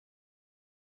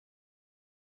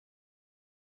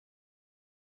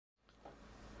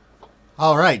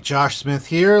All right, Josh Smith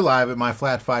here, live at my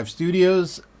Flat 5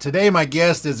 studios. Today, my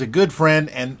guest is a good friend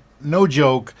and no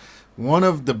joke, one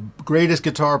of the greatest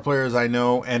guitar players I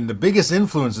know and the biggest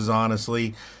influences,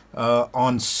 honestly,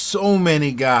 on so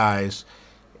many guys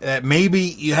that maybe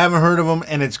you haven't heard of him,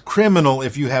 and it's criminal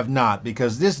if you have not,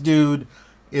 because this dude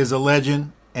is a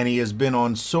legend and he has been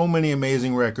on so many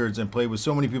amazing records and played with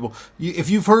so many people. If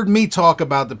you've heard me talk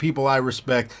about the people I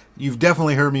respect, you've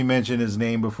definitely heard me mention his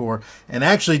name before. And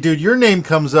actually, dude, your name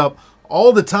comes up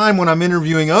all the time when I'm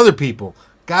interviewing other people.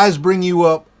 Guys bring you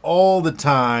up all the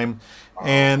time.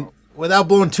 And without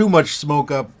blowing too much smoke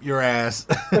up your ass,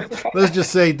 let's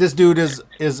just say this dude is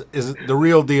the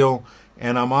real deal.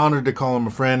 And I'm honored to call him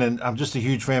a friend. And I'm just a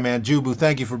huge fan, man. Jubu,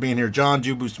 thank you for being here. John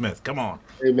Jubu Smith, come on.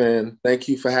 Hey man, thank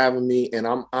you for having me, and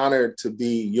I'm honored to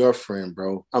be your friend,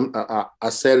 bro. I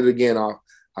said it again.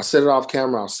 I said it off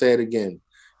camera. I'll say it again.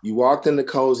 You walked into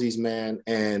Cozy's, man,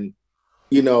 and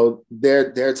there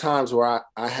are times where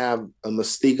I have a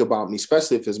mystique about me,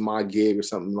 especially if it's my gig or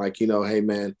something like, hey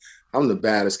man, I'm the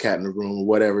baddest cat in the room or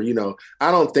whatever.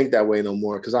 I don't think that way no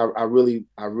more because I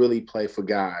really play for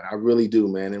God. I really do,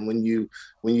 man. And when you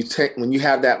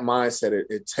have that mindset,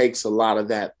 it takes a lot of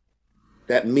that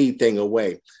me thing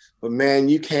away. But man,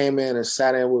 you came in and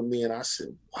sat in with me, and I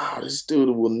said, "Wow, this dude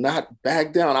will not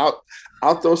back down.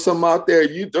 I'll throw some out there.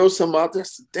 You throw some out there. I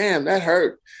said, damn, that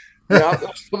hurt. I'll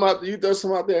throw some out there. You throw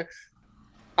some out there.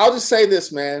 I'll just say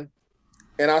this, man,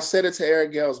 and I said it to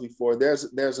Eric Gales before.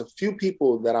 There's a few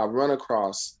people that I've run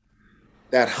across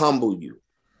that humble you,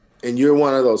 and you're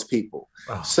one of those people.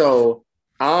 Oh. So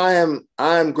I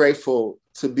am grateful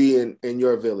to be in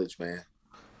your village, man.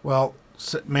 Well,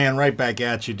 man, right back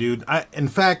at you, dude. In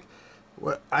fact,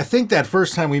 I think that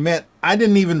first time we met, I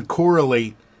didn't even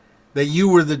correlate that you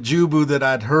were the Jubu that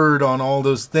I'd heard on all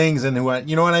those things, and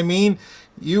you know what I mean?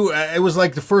 It was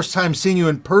like the first time seeing you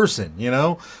in person, you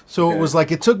know. So Okay. it was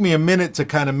like it took me a minute to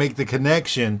kind of make the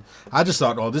connection. I just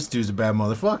thought, oh, this dude's a bad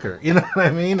motherfucker, you know what I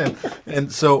mean?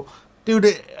 And so,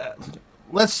 dude,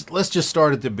 let's just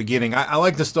start at the beginning. I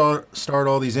like to start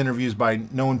all these interviews by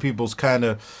knowing people's kind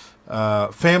of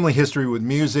family history with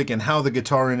music and how the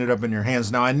guitar ended up in your hands.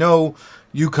 Now, I know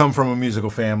you come from a musical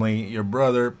family. Your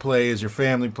brother plays, your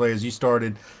family plays. You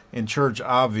started in church,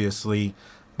 obviously.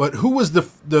 But who was the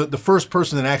first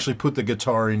person that actually put the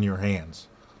guitar in your hands?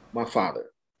 My father.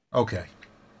 Okay.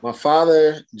 My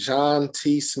father, John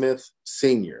T. Smith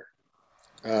Sr.,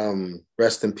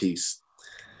 rest in peace.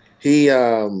 He,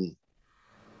 I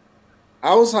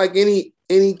was like any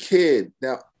kid.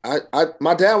 Now,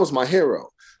 my dad was my hero.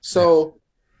 Yes. So,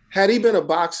 had he been a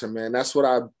boxer, man, that's what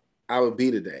I would be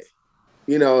today.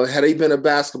 Had he been a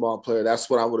basketball player, that's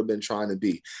what I would have been trying to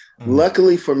be. Mm.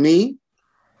 Luckily for me,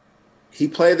 he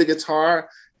played the guitar,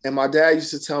 and my dad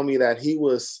used to tell me that he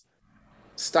was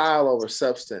style over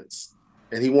substance,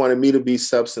 and he wanted me to be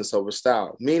substance over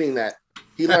style, meaning that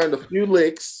he learned a few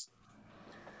licks,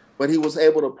 but he was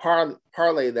able to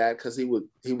parlay that because he would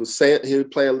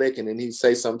play a lick and then he'd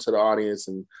say something to the audience,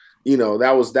 and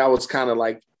that was kind of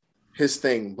like his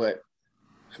thing. But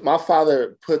my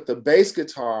father put the bass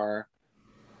guitar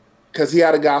because he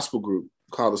had a gospel group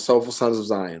called the Soulful Sons of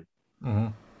Zion, Mm-hmm.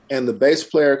 and the bass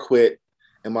player quit,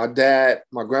 and my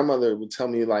grandmother would tell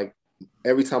me, like,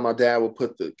 every time my dad would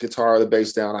put the guitar or the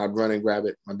bass down, I'd run and grab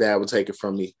it. My dad would take it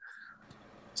from me.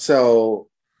 So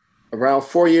around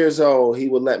 4 years old, he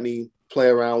would let me play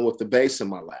around with the bass in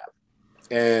my lap.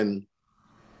 And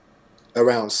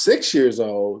around 6 years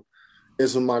old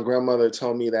is when my grandmother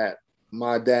told me that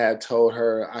my dad told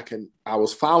her I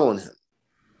was following him.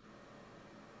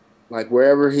 Like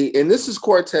wherever and this is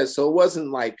quartet, so it wasn't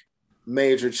like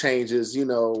major changes,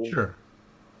 Sure.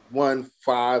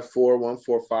 1-5-4,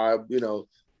 1-4-5,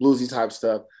 bluesy type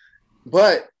stuff.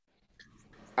 But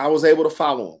I was able to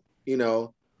follow him.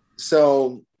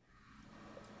 So,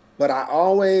 but I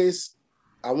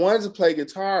wanted to play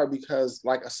guitar because,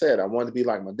 like I said, I wanted to be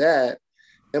like my dad.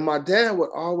 And my dad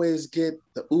would always get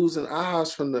the oohs and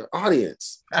ahs from the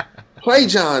audience. Play,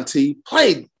 John T.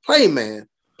 Play, man.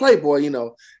 Play, boy,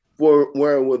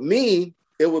 Where with me,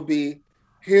 it would be,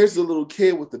 here's the little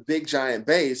kid with the big giant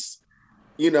bass,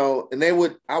 and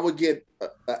I would get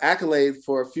an accolade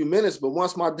for a few minutes, but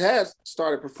once my dad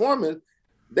started performing,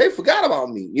 they forgot about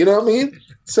me. You know what I mean?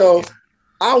 So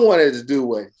I wanted to do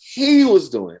what he was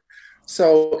doing.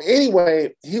 So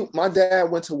anyway, my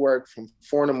dad went to work from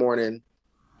 4 in the morning,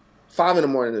 5 in the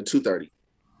morning to 2:30.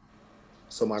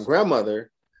 So my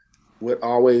grandmother would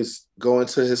always go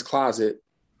into his closet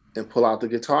and pull out the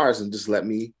guitars and just let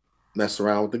me mess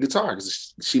around with the guitar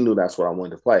because she knew that's what I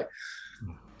wanted to play.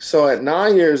 So at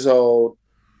 9 years old,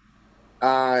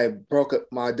 I broke up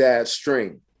my dad's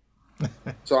string.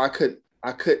 So I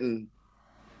couldn't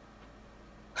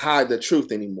hide the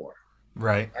truth anymore.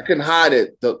 Right. I couldn't hide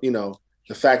it, the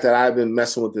fact that I've been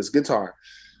messing with this guitar.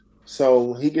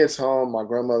 So he gets home. My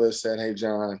grandmother said, "Hey,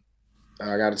 John,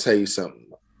 I got to tell you something.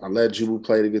 I let Jubu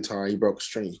play the guitar. He broke a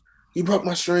string. You broke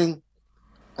my string.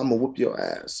 I'm gonna whoop your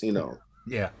ass."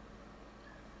 Yeah.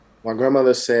 My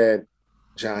grandmother said,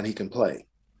 "John, he can play.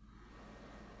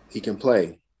 He can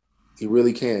play. He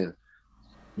really can.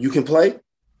 You can play?"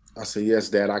 I said, "Yes,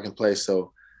 Dad, I can play."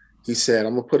 So he said,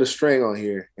 "I'm gonna put a string on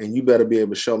here, and you better be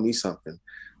able to show me something."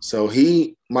 So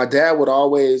my dad would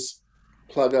always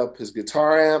plug up his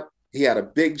guitar amp. He had a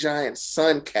big giant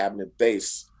Sun cabinet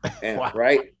bass amp, Wow.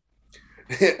 right?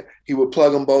 He would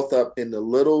plug them both up in the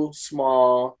little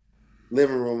small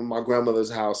living room of my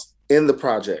grandmother's house in the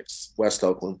projects, West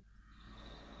Oakland.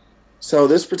 So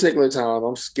this particular time,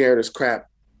 I'm scared as crap.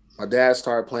 My dad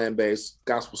started playing bass,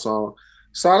 gospel song.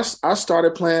 So I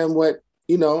started playing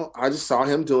I just saw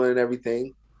him doing and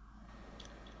everything.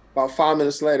 About 5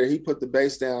 minutes later, he put the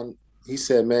bass down. He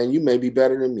said, "Man, you may be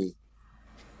better than me."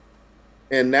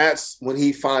 And that's when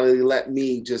he finally let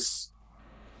me just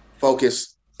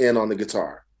focus in on the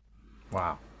guitar.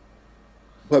 Wow.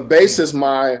 But bass is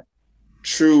my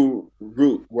true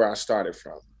root where I started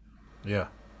from. Yeah.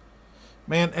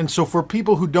 Man, and so for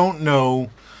people who don't know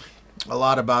a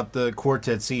lot about the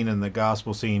quartet scene and the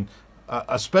gospel scene,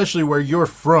 especially where you're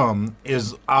from,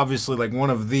 is obviously like one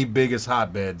of the biggest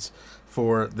hotbeds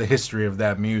for the history of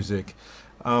that music.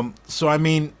 So, I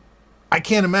mean, I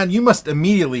can't imagine. You must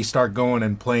immediately start going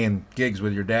and playing gigs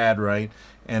with your dad, right?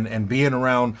 And being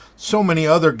around so many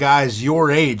other guys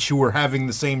your age who were having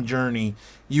the same journey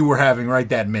you were having right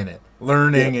that minute,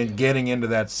 learning Yeah. and getting into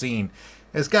that scene.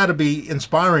 It's got to be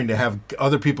inspiring to have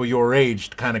other people your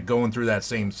age kind of going through that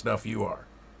same stuff you are.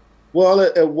 Well,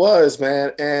 it was,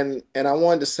 man. And I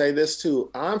wanted to say this too.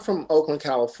 I'm from Oakland,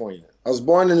 California. I was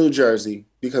born in New Jersey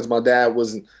because my dad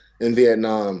was in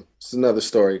Vietnam. It's another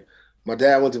story. My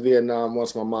dad went to Vietnam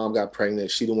once my mom got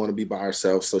pregnant. She didn't want to be by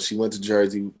herself, so she went to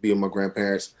Jersey, be with my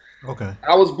grandparents. Okay.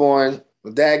 I was born.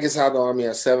 My dad gets out of the army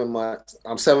at 7 months.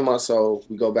 I'm 7 months old.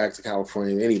 We go back to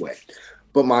California anyway.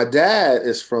 But my dad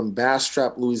is from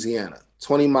Bastrop, Louisiana,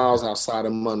 20 miles outside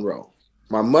of Monroe.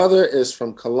 My mother is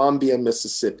from Columbia,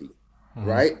 Mississippi, Mm-hmm.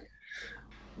 right?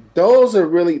 Those are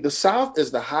really, the South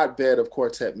is the hotbed of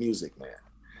quartet music, man.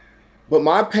 But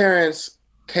my parents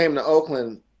came to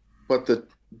Oakland, but the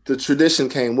tradition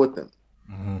came with them.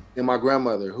 Mm-hmm. And my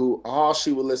grandmother, who all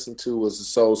she would listen to was the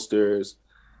Soul Stirrers,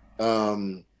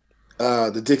 um,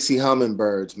 the Dixie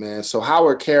Hummingbirds, man. So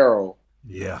Howard Carroll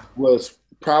Yeah. was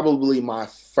probably my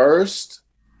first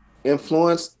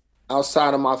influence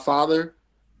outside of my father.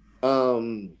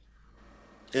 Um,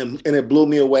 and it blew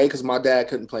me away because my dad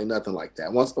couldn't play nothing like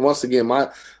that. Once again,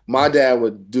 my dad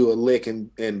would do a lick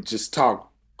and just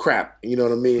talk crap, you know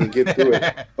what I mean, and get through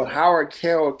it. But Howard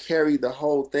Carroll carried the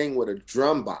whole thing with a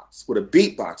drum box, with a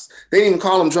beat box. They didn't even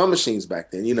call them drum machines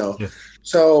back then, you know. Yeah.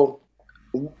 So,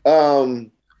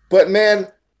 but man,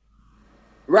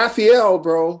 Raphael,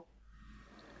 bro,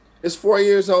 is 4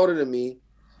 years older than me.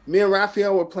 Me and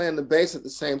Raphael were playing the bass at the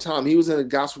same time. He was in a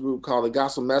gospel group called the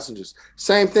Gospel Messengers.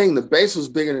 Same thing. The bass was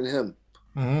bigger than him.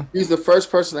 Mm-hmm. He's the first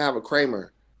person to have a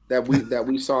Kramer that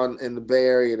we saw in the Bay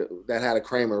Area that had a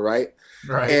Kramer, right?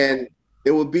 Right. And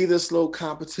it would be this little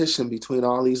competition between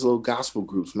all these little gospel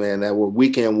groups, man, that were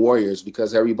weekend warriors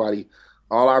because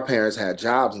all our parents had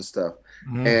jobs and stuff.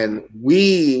 Mm-hmm. And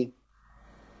we,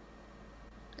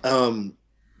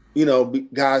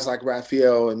 guys like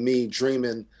Raphael and me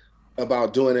dreaming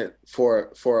about doing it for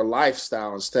a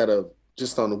lifestyle instead of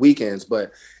just on the weekends.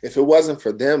 But if it wasn't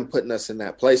for them putting us in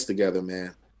that place together,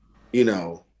 man,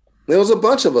 there was a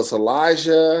bunch of us.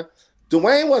 Elijah,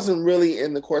 Dwayne wasn't really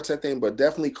in the quartet thing, but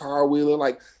definitely Carl Wheeler,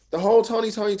 like the whole Tony.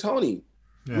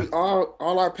 Yeah. We all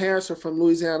our parents are from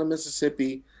Louisiana,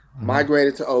 Mississippi, Mm-hmm.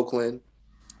 migrated to Oakland,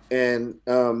 and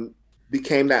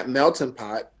became that melting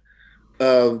pot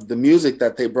of the music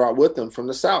that they brought with them from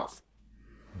the South.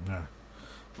 Yeah.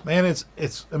 Man,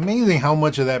 it's amazing how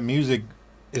much of that music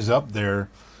is up there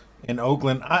in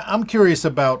Oakland. I'm curious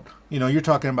about, you're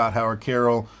talking about Howard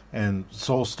Carroll and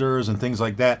Soul Stirrers and things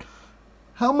like that.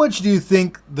 How much do you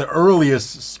think the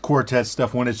earliest quartet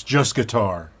stuff, when it's just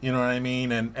guitar, you know what I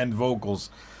mean, and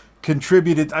vocals,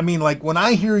 contributed? I mean, like when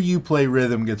I hear you play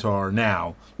rhythm guitar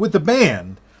now with the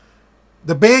band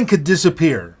could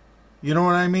disappear. You know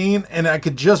what I mean? And I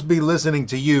could just be listening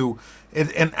to you.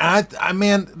 And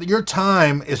man, your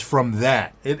time is from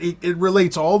that. It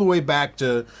relates all the way back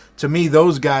to me,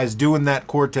 those guys doing that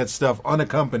quartet stuff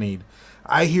unaccompanied.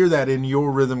 I hear that in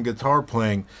your rhythm guitar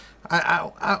playing.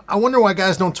 I wonder why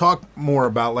guys don't talk more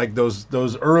about like those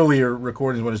earlier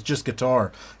recordings when it's just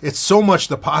guitar. It's so much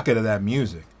the pocket of that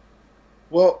music.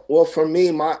 Well, for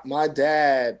me, my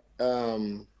dad,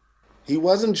 he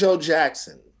wasn't Joe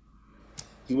Jackson.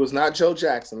 He was not Joe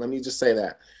Jackson. Let me just say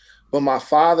that. But my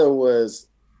father was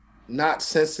not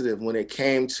sensitive when it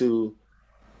came to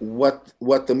what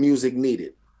the music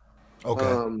needed. Okay.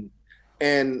 Um,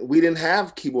 and we didn't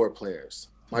have keyboard players.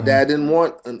 My Hmm. dad didn't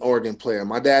want an organ player.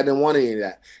 My dad didn't want any of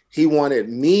that. He wanted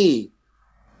me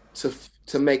to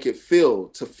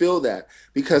to feel that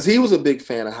because he was a big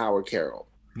fan of Howard Carroll.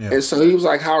 Yeah. And so he was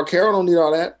like, Howard Carroll don't need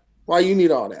all that. Why you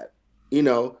need all that? You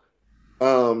know?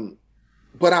 Um,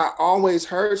 but I always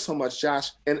heard so much,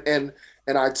 Josh, and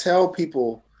I tell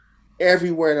people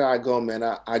everywhere that I go, man,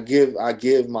 I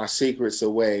give my secrets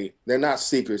away. They're not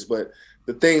secrets, but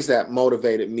the things that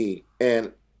motivated me.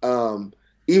 And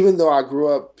even though I grew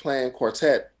up playing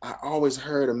quartet, I always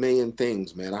heard a million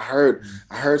things, man. I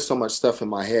heard so much stuff in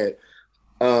my head.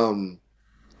 Um,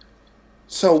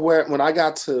 so when I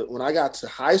got to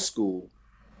high school,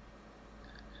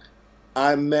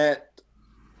 I met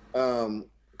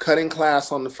cutting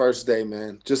class on the first day,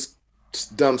 man. Just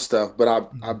dumb stuff. But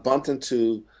I bumped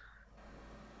into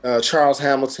Charles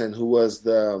Hamilton, who was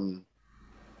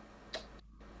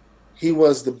he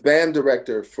was the band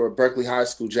director for Berkeley High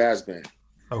School Jazz Band,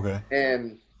 Okay.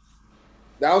 and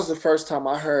that was the first time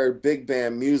I heard big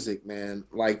band music, man.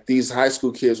 Like these high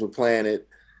school kids were playing it,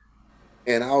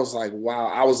 and I was like, wow.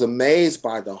 I was amazed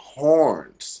by the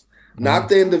horns, Hmm. not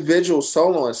the individual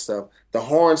solo and stuff, the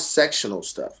horn sectional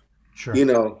stuff. Sure. You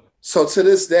know. So to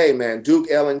this day, man, Duke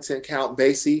Ellington, Count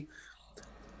Basie,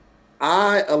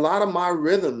 a lot of my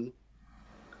rhythm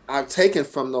I've taken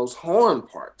from those horn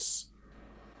parts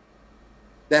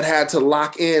that had to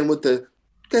lock in with the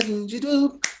Yeah.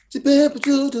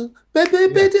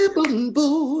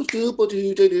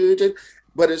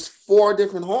 but it's four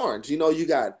different horns. You know, you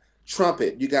got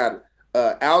trumpet, you got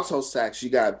alto sax, you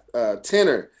got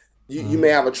tenor, you Hmm. may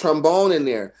have a trombone in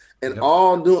there, and Yep.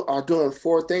 all are doing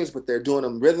four things, but they're doing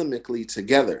them rhythmically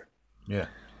together. Yeah.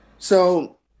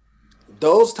 So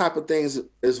those type of things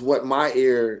is what my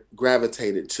ear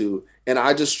gravitated to, and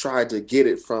I just tried to get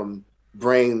it from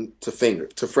brain to finger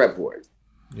to fretboard.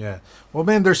 Yeah. Well,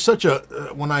 man, there's such a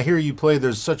when I hear you play,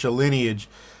 there's such a lineage.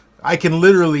 I can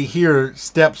literally hear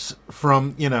steps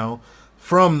from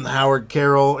from Howard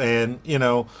Carroll and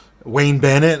Wayne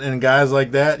Bennett and guys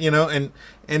like that.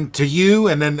 And to you,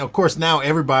 and then of course now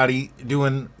everybody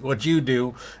doing what you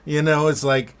do. It's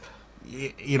like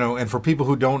and for people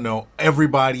who don't know,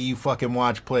 everybody you fucking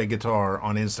watch play guitar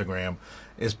on Instagram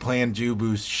is playing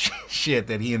Jubu's shit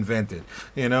that he invented.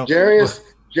 But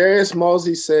Jarius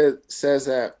Mosey says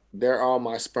that they're all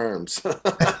my sperms.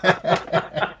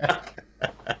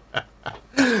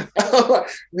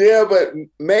 Yeah, but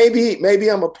maybe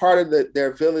I'm a part of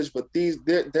their village, but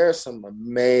there are some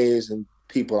amazing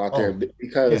people out there oh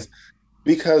yeah.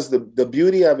 because the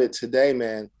beauty of it today,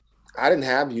 man, I didn't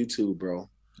have YouTube, bro.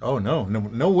 Oh no, no,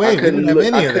 no way. We didn't have I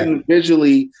any of that. couldn't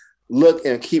visually look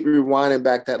and keep rewinding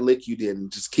back that lick you did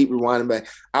and just keep rewinding back.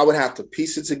 I would have to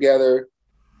piece it together.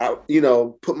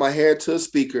 Put my hair to a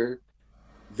speaker,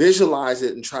 visualize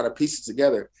it, and try to piece it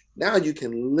together. Now you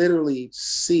can literally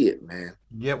see it, man.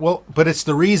 Yeah, well, but it's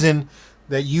the reason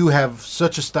that you have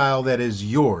such a style that is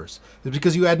yours. It's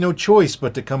because you had no choice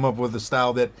but to come up with a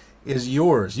style that is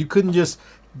yours. You couldn't just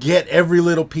get every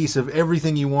little piece of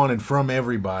everything you wanted from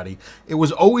everybody. It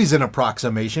was always an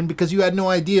approximation because you had no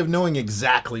idea of knowing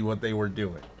exactly what they were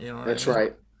doing. You know what I That's mean?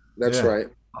 right. That's Yeah, right.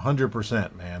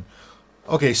 100%, man.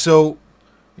 Okay, so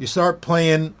you start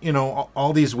playing,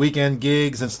 all these weekend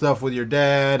gigs and stuff with your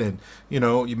dad, and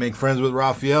you make friends with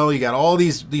Raphael. You got all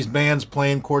these bands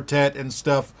playing quartet and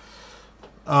stuff.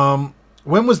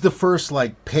 When was the first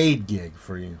like paid gig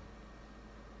for you?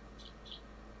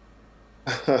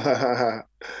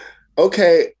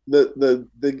 Okay.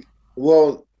 The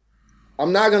well,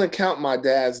 I'm not gonna count my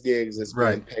dad's gigs as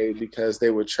Right. being paid because they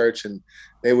were church and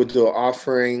they would do an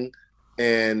offering,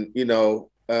 and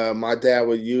my dad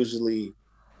would usually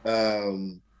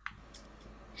um,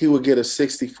 he would get a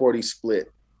 60-40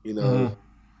 split, you Hmm. know.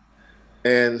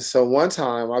 And so one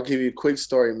time, I'll give you a quick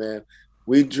story, man.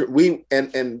 We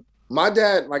and my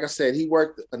dad, like I said, he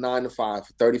worked a 9 to 5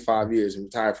 for 35 years and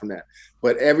retired from that.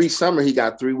 But every summer he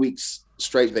got 3 weeks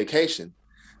straight vacation.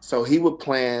 So he would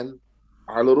plan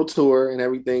our little tour and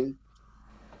everything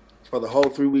for the whole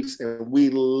 3 weeks, and we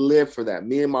lived for that.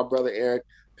 Me and my brother Eric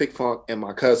Pickfunk and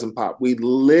my cousin Pop, we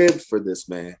lived for this,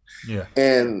 man. Yeah.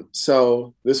 And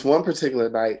so this one particular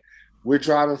night, We're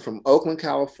driving from Oakland,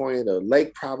 California to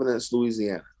Lake Providence,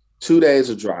 Louisiana. 2 days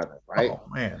of driving, right? Oh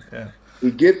man, yeah. We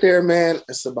get there, man.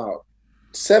 It's about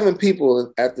 7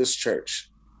 people at this church,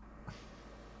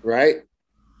 right?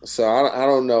 So I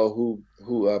don't know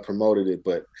who promoted it,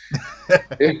 but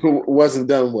it wasn't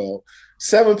done well.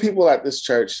 7 people at this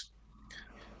church.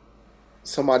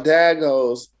 So my dad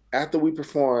goes after we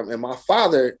perform, and my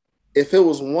father, if it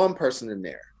was one person in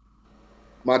there,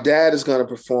 my dad is going to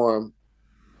perform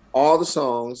all the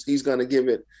songs. He's going to give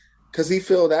it because he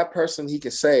feel that person he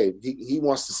can save. He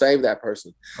wants to save that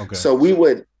person. Okay. So we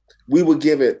would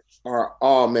give it our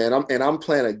all, man. I'm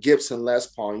playing a Gibson Les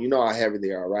Paul. You know how heavy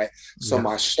they are, right? So Yeah.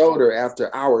 my shoulder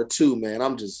after hour 2, man,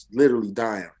 I'm just literally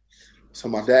dying. So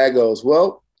my dad goes,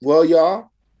 well, y'all,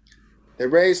 they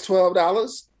raised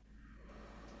 $12.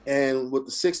 And with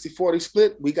the 60-40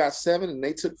 split, we got 7 and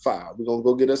they took 5. We're gonna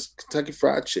go get us Kentucky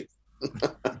Fried Chicken.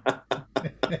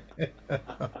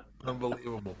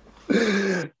 Unbelievable.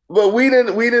 But we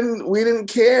didn't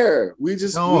care. We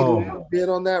No. loved being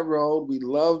on that road. We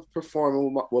loved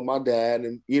performing with my dad,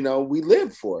 and we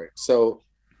lived for it. So,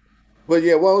 but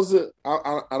yeah, what was it?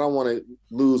 I don't want to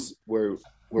lose where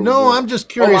No, I'm just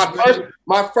curious.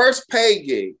 My first pay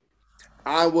gig,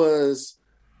 I was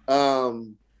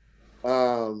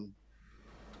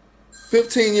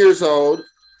 15 years old.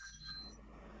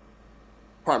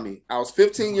 Pardon me. I was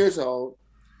 15 years old.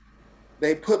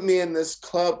 They put me in this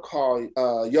club called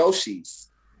Yoshi's.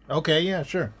 Okay, yeah,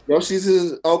 sure. Yoshi's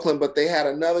is Oakland, but they had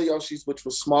another Yoshi's which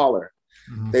was smaller.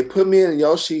 Mhm. They put me in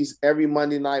Yoshi's every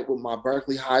Monday night with my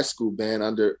Berkeley High School band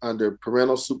under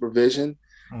parental supervision,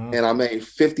 Mhm. and I made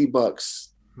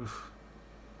 $50.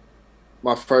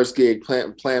 My first gig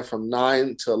playing from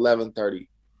 9 to 11:30.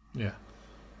 Yeah.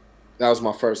 That was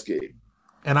my first gig.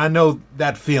 And I know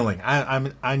that feeling.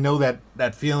 I know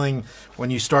that feeling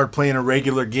when you start playing a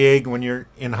regular gig when you're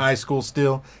in high school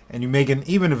still, and you making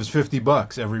even if it's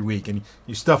 $50 every week, and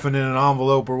you stuff it in an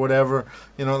envelope or whatever,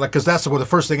 like because that's what the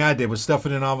first thing I did was stuff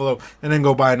it in an envelope and then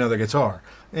go buy another guitar.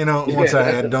 Once I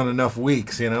had done enough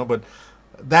weeks, But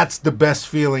that's the best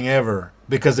feeling ever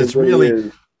because it's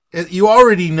really you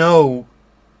already know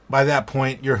by that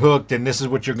point you're hooked and this is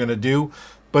what you're going to do.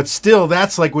 But still,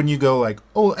 that's like when you go like,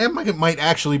 oh, I might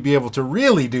actually be able to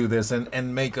really do this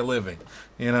and make a living,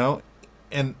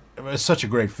 And it's such a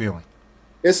great feeling.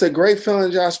 It's a great feeling,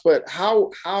 Josh. But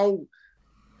how I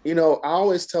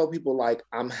always tell people like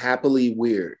I'm happily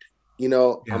weird.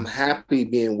 Yeah. I'm happy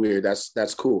being weird.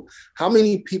 That's cool. How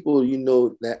many people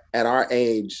that at our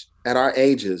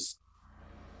ages,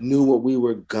 knew what we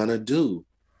were gonna do?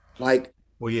 Like,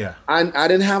 well, yeah, I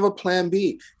didn't have a plan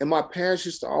B, and my parents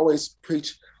used to always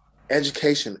preach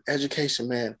education,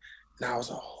 man. And I was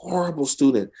a horrible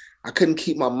student. I couldn't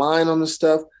keep my mind on the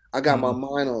stuff. I got my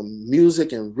mind on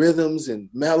music and rhythms and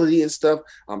melody and stuff.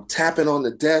 I'm tapping on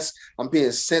the desk. I'm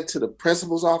being sent to the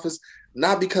principal's office,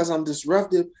 not because I'm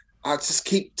disruptive. I just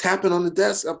keep tapping on the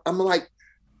desk. I'm like,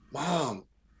 Mom,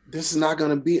 I'm not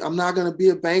going to be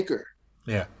a banker.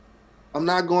 Yeah. I'm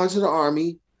not going to the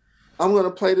Army. I'm going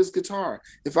to play this guitar.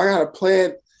 If I got to play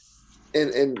it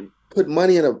and put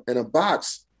money in a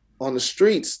box on the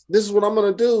streets, this is what I'm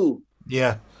going to do.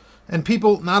 Yeah. And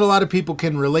not a lot of people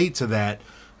can relate to that,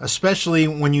 especially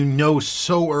when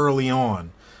so early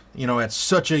on, at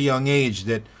such a young age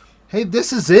that, hey,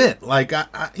 this is it. Like,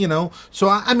 so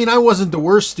I wasn't the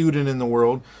worst student in the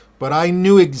world, but I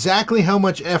knew exactly how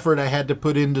much effort I had to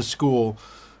put into school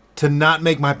to not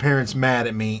make my parents mad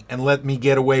at me and let me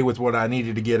get away with what I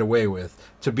needed to get away with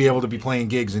to be able to be playing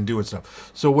gigs and doing stuff.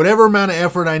 So whatever amount of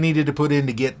effort I needed to put in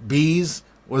to get B's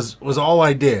was all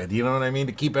I did. You know what I mean?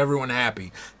 To keep everyone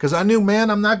happy. Because I knew, man,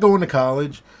 I'm not going to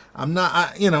college.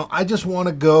 I just want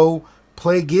to go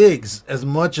play gigs as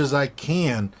much as I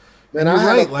can. Man, and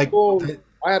you're right.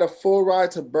 I had a full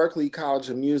ride to Berklee College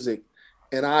of Music,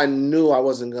 and I knew I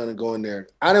wasn't gonna go in there.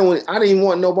 I didn't even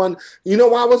want no one. You know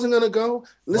why I wasn't gonna go?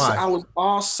 Listen, Why? I was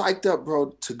all psyched up,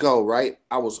 bro, to go. Right?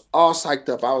 I was all psyched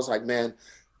up. I was like, man,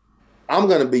 I'm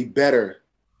gonna be better,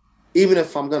 even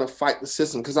if I'm gonna fight the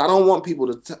system, because I don't want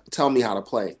people to tell me how to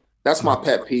play. That's my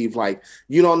pet peeve. Like,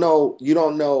 you don't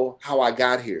know how I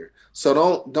got here,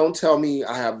 so don't tell me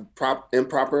I have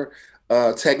improper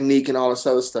technique and all this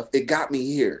other stuff. It got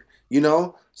me here,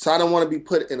 So I don't want to be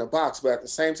put in a box. But at the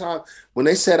same time, when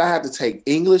they said I had to take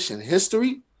English and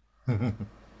history,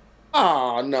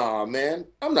 oh no, man,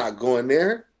 I'm not going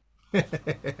there.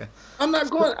 I'm not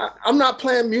going. I'm not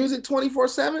playing music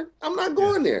 24/7. I'm not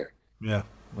going there. Yeah.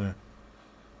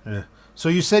 So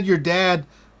you said your dad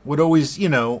would always,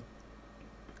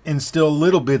 instill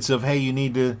little bits of, hey, you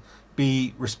need to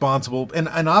be responsible. And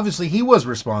obviously he was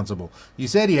responsible. You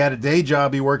said he had a day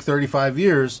job. He worked 35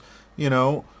 years. You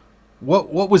know,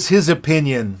 what was his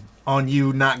opinion on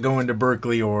you not going to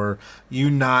Berkeley, or you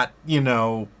not,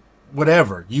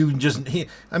 whatever? You just,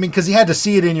 I mean, because he had to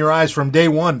see it in your eyes from day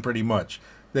one, pretty much.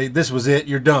 This was it.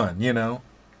 You're done.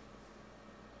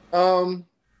 Um,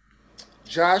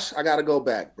 Josh, I gotta go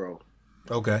back, bro.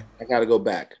 Okay. I gotta go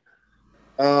back.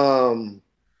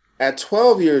 At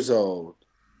 12 years old,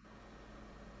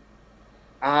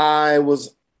 I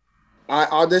was I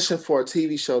auditioned for a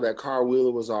TV show that Carl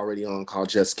Wheeler was already on called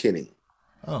Just Kidding.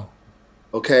 Oh.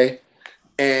 Okay.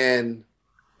 And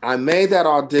I made that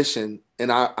audition,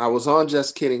 and I was on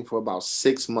Just Kidding for about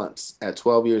 6 months at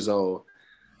 12 years old.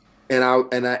 And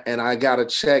I got a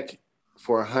check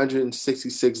for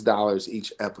 $166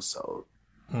 each episode.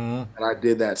 Mm-hmm. And I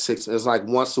did that it was like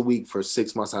once a week for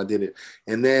 6 months I did it.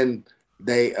 And then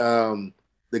the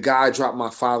guy dropped my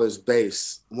father's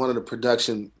bass. One of the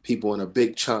production people in a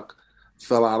big chunk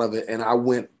fell out of it, and I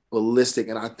went ballistic.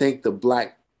 And I think the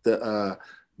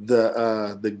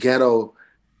ghetto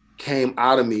came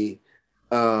out of me,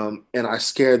 and I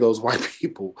scared those white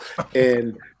people.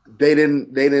 And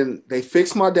they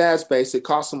fixed my dad's bass. It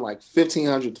cost them like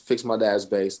 $1,500 to fix my dad's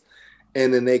bass,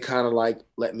 and then they kind of like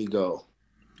let me go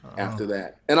after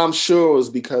that. And I'm sure it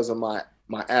was because of my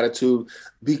attitude,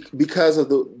 because of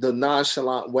the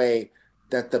nonchalant way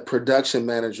that the production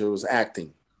manager was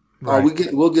acting. Right. Oh,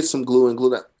 we'll get some glue and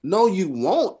glue that. No, you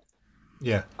won't.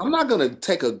 Yeah. I'm not gonna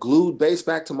take a glued bass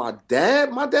back to my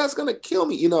dad. My dad's gonna kill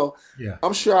me. Yeah.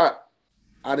 I'm sure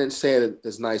I didn't say it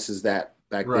as nice as that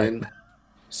back then.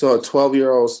 So a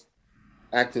 12-year-old's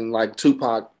acting like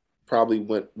Tupac probably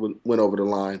went over the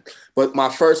line. But my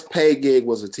first paid gig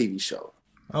was a TV show.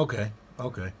 Okay.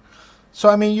 So,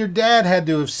 I mean, your dad had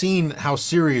to have seen how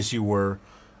serious you were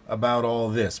about all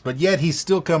this, but yet he's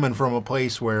still coming from a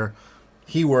place where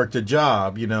he worked a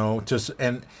job,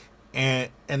 and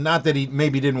not that he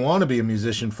maybe didn't want to be a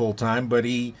musician full time, but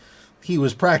he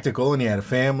was practical and he had a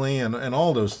family and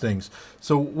all those things.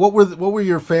 So, what were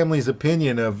your family's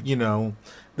opinion of,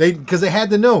 because they had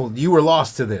to know you were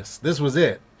lost to this. This was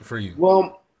it for you.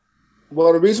 Well,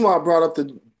 the reason why I brought up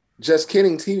the Just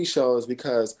Kidding TV show is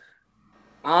because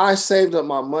I saved up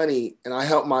my money and I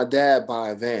helped my dad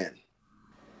buy a van.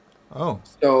 Oh.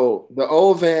 So the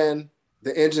old van,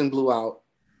 the engine blew out,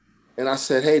 and I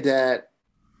said, "Hey, Dad,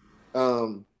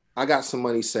 I got some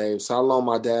money saved." So I loaned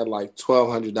my dad like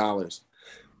 $1,200.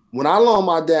 When I loaned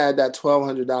my dad that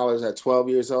 $1,200 at 12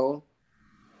 years old,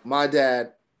 my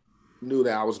dad knew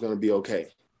that I was going to be okay.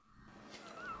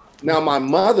 Now, my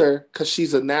mother, because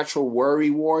she's a natural worry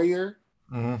warrior,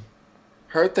 mm-hmm.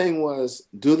 her thing was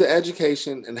do the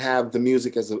education and have the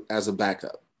music as a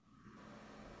backup.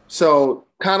 So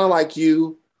kind of like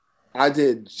you, I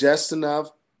did just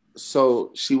enough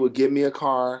so she would give me a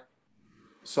car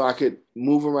so I could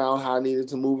move around how I needed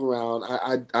to move around.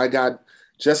 I got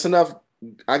just enough.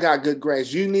 I got good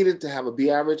grades. You needed to have a B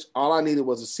average. All I needed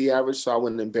was a C average so I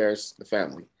wouldn't embarrass the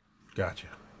family. Gotcha.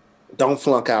 Don't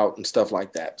flunk out and stuff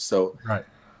like that. So, right.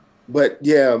 But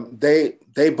yeah,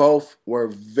 they both were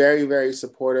very, very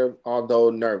supportive, although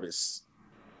nervous.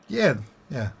 Yeah,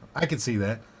 I can see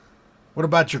that. What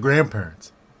about your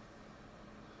grandparents?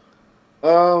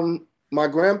 My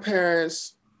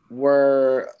grandparents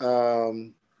were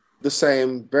the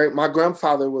same. My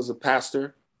grandfather was a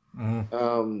pastor.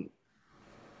 Mm-hmm.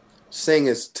 Sing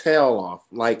his tail off,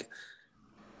 like,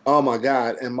 oh my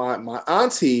God. And my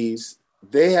aunties,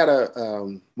 they had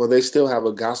they still have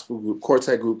a gospel group,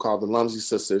 quartet group called the Lumsey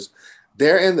Sisters.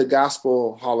 They're in the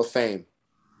Gospel Hall of Fame.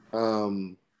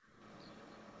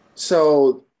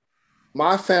 So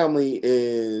my family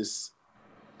is,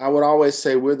 I would always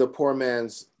say we're the poor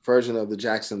man's version of the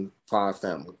Jackson 5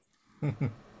 family.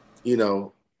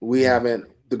 We haven't,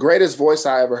 the greatest voice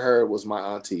I ever heard was my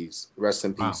auntie's, rest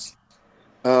in peace.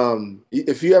 Wow.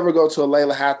 If you ever go to a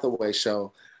Layla Hathaway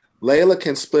show, Layla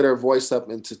can split her voice up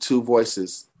into two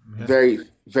voices, very,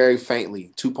 very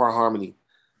faintly, 2-part harmony.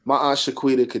 My aunt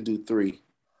Shaquita could do 3.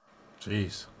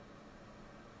 Jeez.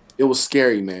 It was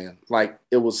scary, man. Like,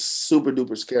 it was super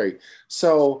duper scary.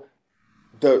 So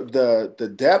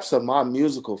the depths of my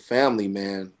musical family,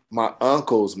 man, my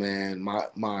uncles, man,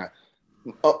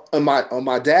 on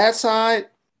my dad's side,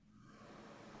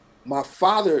 my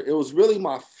father, it was really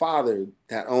my father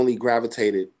that only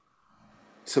gravitated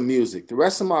to music. The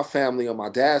rest of my family on my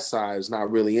dad's side is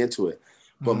not really into it.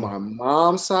 But my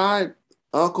mom's side,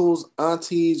 uncles,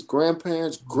 aunties,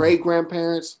 grandparents,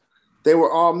 great-grandparents, they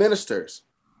were all ministers.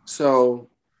 So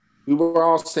we were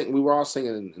all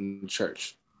singing in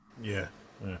church. Yeah.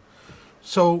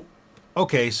 So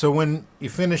okay, so when you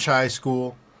finish high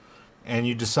school and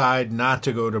you decide not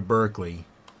to go to Berkeley,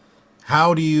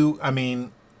 how do you, I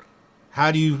mean,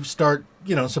 how do you start,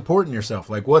 supporting yourself?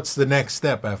 Like, what's the next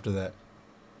step after that?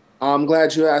 I'm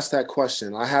glad you asked that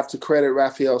question. I have to credit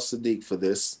Raphael Sadiq for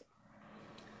this.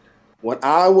 When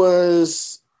I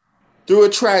was through a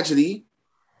tragedy,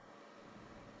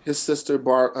 his sister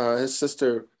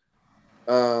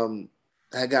um,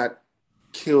 had got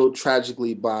killed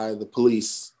tragically by the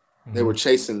police. They Mm-hmm. were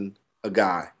chasing a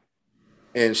guy,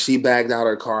 and she bagged out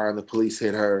her car, and the police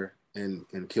hit her and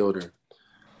killed her.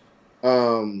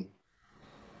 Um,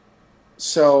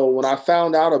 so when I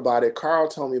found out about it, Carl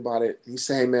told me about it. He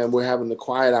said, "Hey man, we're having the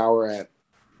quiet hour at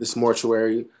this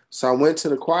mortuary." So I went to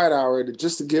the quiet hour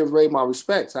just to give Ray my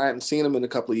respects. I hadn't seen him in a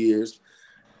couple of years,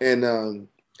 and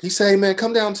he said, "Hey man,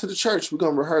 come down to the church. We're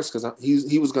gonna rehearse because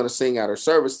he was gonna sing at our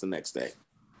service the next day."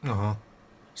 Uh-huh.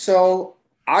 So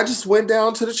I just went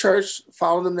down to the church,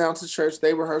 followed them down to the church.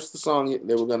 They rehearsed the song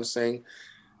they were gonna sing,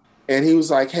 and he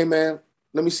was like, "Hey man,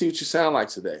 let me see what you sound like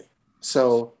today."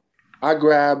 So I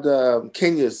grabbed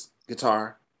Kenya's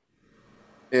guitar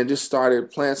and just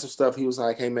started playing some stuff. He was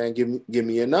like, "Hey man, give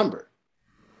me your number."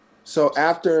 So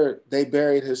after they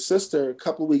buried his sister, a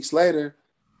couple of weeks later,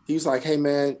 he was like, "Hey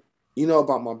man, you know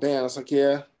about my band?" I was like,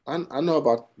 "Yeah, I know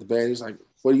about the band." He was like,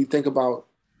 "What do you think about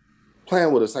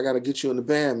playing with us? I got to get you in the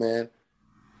band, man."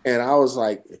 And I was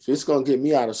like, "If it's gonna get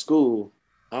me out of school,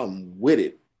 I'm with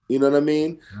it." You know what I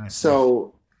mean? Right, right.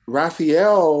 So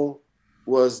Raphael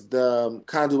was the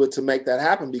conduit to make that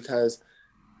happen because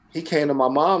he came to my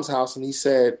mom's house and he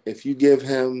said, "If you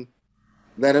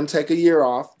let him take a year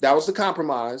off." That was the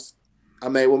compromise I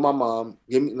made with my mom.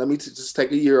 Let me just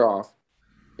take a year off,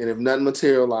 and if nothing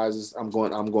materializes, I'm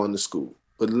going to school.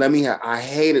 But I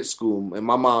hated school, and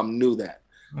my mom knew that.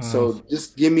 Mm, So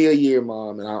just give me a year,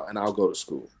 mom, and I'll go to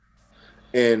school.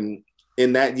 And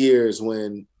in that year is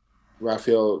when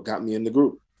Raphael got me in the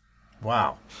group.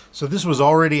 wow. So this was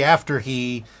already after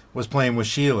he was playing with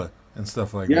Sheila and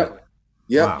stuff like that. Yep.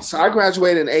 Yep. Wow. So I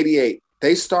graduated in 88.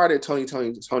 They started Tony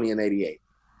in 88.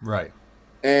 Right.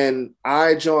 And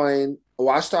I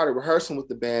started rehearsing with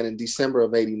the band in December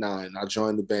of 89. I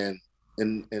joined the band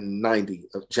in 90,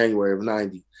 of January of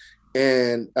 90.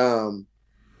 And I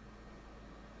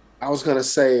was going to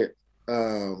say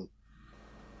um,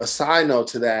 a side note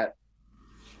to that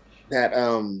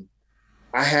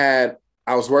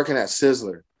I was working at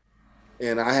Sizzler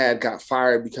and I had got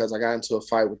fired because I got into a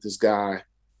fight with this guy.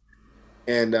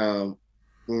 And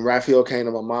when Raphael came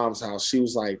to my mom's house, she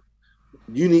was like,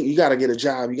 you got to get a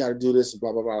job. You got to do this,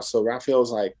 blah, blah, blah. So Raphael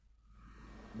was like,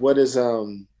 what is,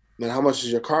 man, how much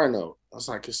is your car note? I was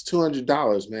like, it's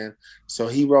 $200, man. So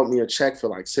he wrote me a check for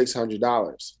like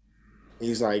 $600.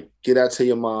 He's like, get that to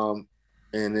your mom.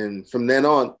 And then from then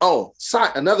on,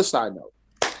 another side note.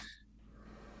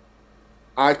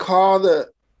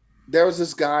 There was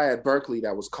this guy at Berkeley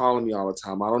that was calling me all the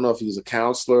time. I don't know if he was a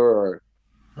counselor or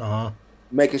Uh-huh.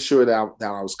 making sure that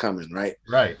I was coming, right?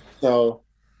 Right. So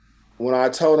when I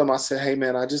told him, I said, "Hey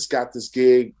man, I just got this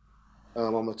gig.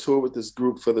 I'm gonna tour with this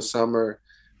group for the summer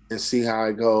and see how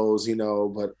it goes,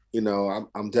 but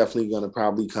I'm definitely gonna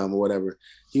probably come or whatever."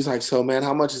 He's like, "So man,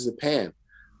 how much is it paying?"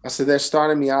 I said, "They're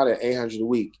starting me out at 800 a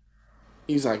week."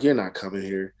 He's like, "You're not coming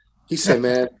here." He said,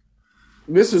 "Man,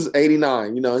 this was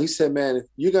 89. He said, "Man, if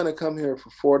you're gonna come here for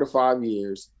 4 to 5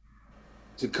 years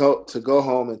to go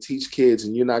home and teach kids,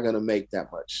 and you're not gonna make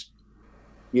that much.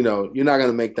 You're not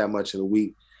gonna make that much in a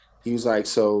week." He was like,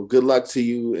 "So good luck to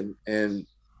you," and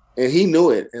he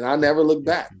knew it, and I never looked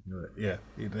Yeah, back. he knew it. Yeah,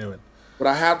 he knew it. But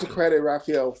I have to credit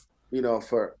Raphael,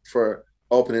 for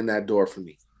opening that door for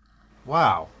me.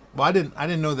 Wow. Well, I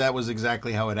didn't know that was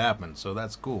exactly how it happened. So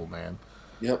that's cool, man.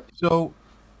 Yep.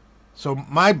 So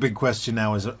my big question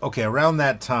now is, okay, around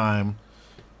that time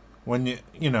when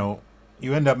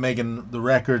you end up making the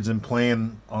records and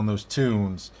playing on those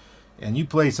tunes, and you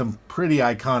play some pretty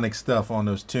iconic stuff on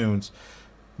those tunes.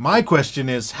 My question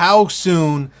is, how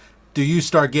soon do you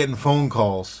start getting phone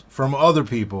calls from other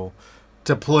people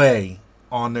to play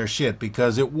on their shit?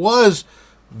 Because it was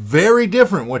very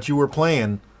different what you were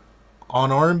playing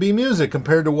on R&B music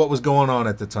compared to what was going on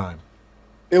at the time.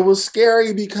 It was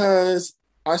scary because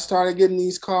I started getting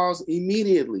these calls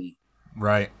immediately.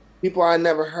 Right. People I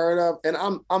never heard of, and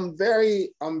I'm very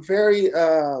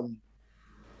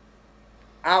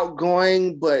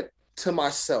outgoing, but to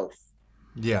myself.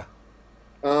 Yeah.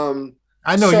 Um,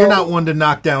 I know you're not so one to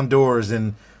knock down doors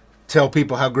and tell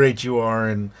people how great you are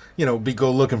and, be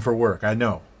go looking for work. I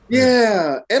know. Yeah.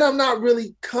 yeah, and I'm not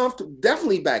really comfortable.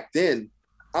 Definitely back then,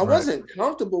 I Right. wasn't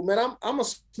comfortable, man. I'm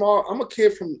a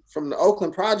kid from the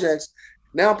Oakland projects,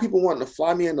 now people wanting to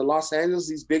fly me into Los Angeles,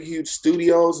 these big, huge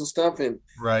studios and stuff. And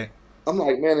Right. I'm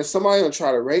like, man, is somebody gonna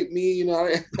try to rape me? You know,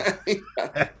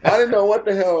 I didn't know what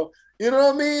the hell. You know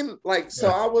what I mean? Like, so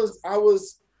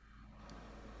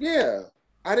Yeah. yeah,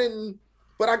 I didn't,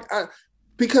 but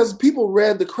because people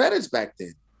read the credits back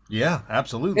then, Yeah,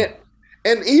 absolutely.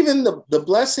 and even the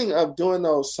blessing of doing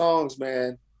those songs,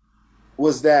 man,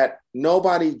 was that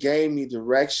nobody gave me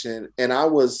direction, and I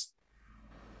wasn't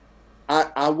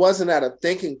at a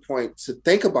thinking point to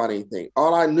think about anything.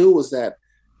 All I knew was that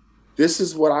this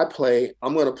is what I play.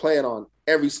 I'm going to play it on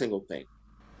every single thing.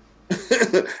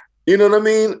 You know what I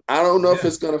mean? I don't know if Yeah.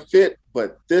 it's going to fit,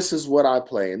 but this is what I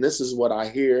play and this is what I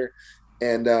hear.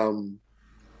 And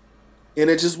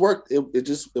it just worked.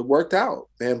 It worked out,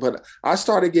 man. But I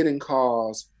started getting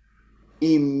calls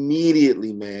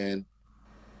immediately, man,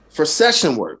 for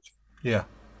session work. Yeah.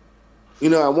 You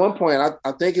know, at one point,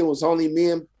 I think it was only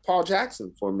me and Paul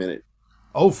Jackson for a minute.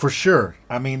 Oh, for sure.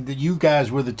 I mean, you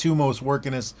guys were the two most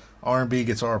workingest R&B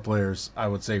guitar players, I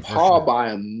would say, for Paul sure. by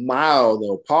a mile,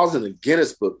 though. Paul's in the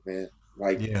Guinness Book, man.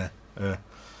 Like, Yeah.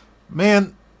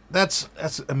 Man, that's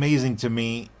amazing to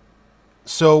me.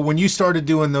 So when you started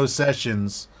doing those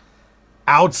sessions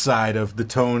outside of the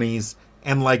Tonys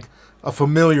and like a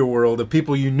familiar world of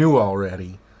people you knew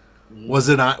already, was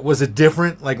it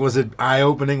different? Like, was it eye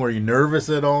opening? Were you nervous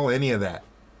at all? Any of that?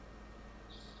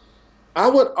 I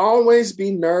would always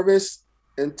be nervous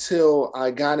until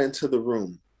I got into the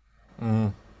room.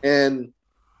 Mm, And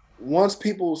once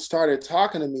people started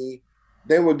talking to me,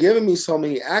 they were giving me so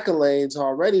many accolades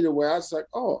already to where I was like,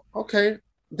 oh, okay,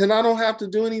 then I don't have to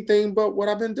do anything but what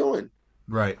I've been doing.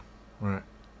 right. Right.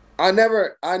 I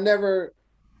never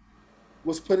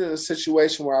was put in a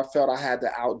situation where I felt I had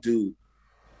to outdo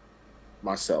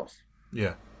myself.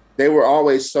 Yeah. They were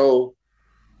always so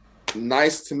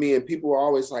nice to me, and people were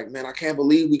always like, man, I can't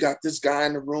believe we got this guy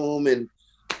in the room. And,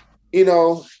 you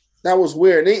know, that was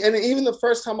weird. And even the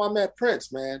first time I met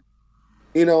Prince, man,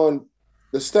 you know, and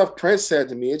the stuff Prince said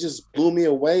to me, it just blew me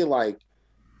away. Like,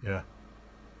 Yeah.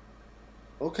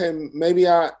 okay,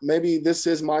 maybe this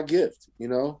is my gift, you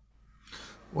know?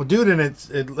 Well, dude, and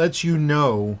it lets you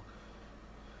know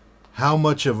how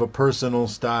much of a personal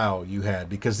style you had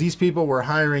because these people were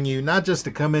hiring you not just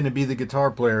to come in and be the guitar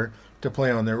player to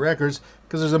play on their records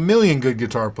because there's a million good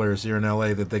guitar players here in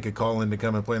LA that they could call in to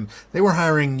come and play. They were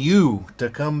hiring you to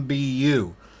come be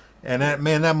you. And that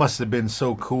man, that must have been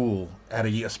so cool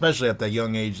especially at the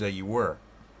young age that you were.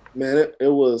 Man, it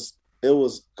was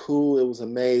cool. It was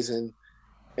amazing.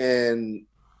 And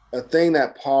a thing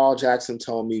that Paul Jackson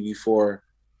told me before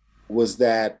was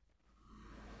that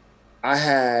I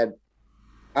had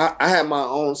I had my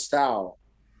own style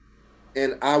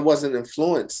and I wasn't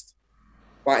influenced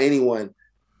by anyone.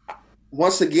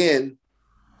 Once again,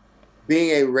 being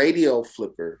a radio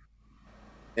flipper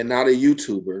and not a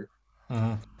YouTuber,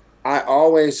 Hmm.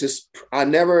 I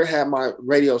never had my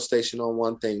radio station on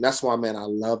one thing. That's why, man, I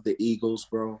love the Eagles,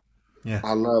 bro. Yeah.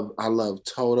 I love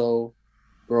Toto,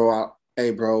 bro.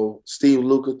 Hey, bro, Steve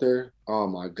Lukather. Oh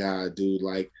my God, dude.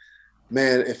 Like,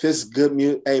 man, if it's good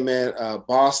music, hey, man,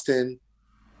 Boston,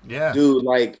 Yeah. dude.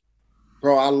 Like,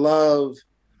 bro, I love.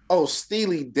 Oh,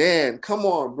 Steely Dan. Come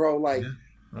on, bro. Like,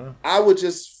 Yeah. Uh, I would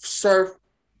just surf,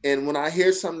 and when I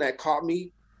hear something that caught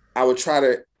me, I would try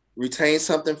to retain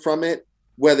something from it,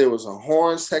 whether it was a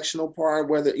horn sectional part,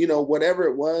 whether whatever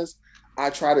it was, I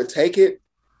try to take it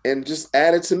and just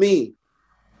add it to me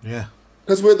yeah.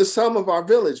 because we're the sum of our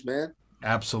village, man.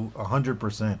 Absolutely.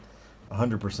 100%.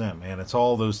 100%, man. It's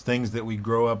all those things that we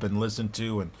grow up and listen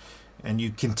to and you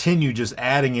continue just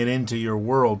adding it into your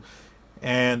world.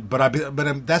 And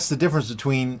that's the difference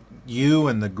between you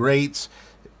and the greats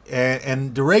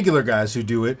and the regular guys who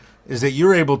do it is that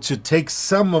you're able to take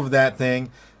some of that thing,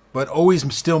 but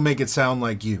always still make it sound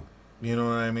like you. You know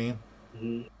what I mean?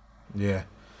 Mhm. Yeah.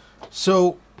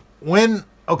 So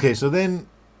so then,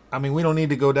 I mean, we don't need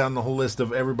to go down the whole list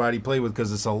of everybody you play with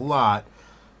because it's a lot.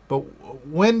 But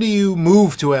when do you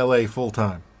move to LA full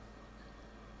time?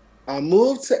 I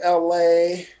moved to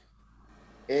LA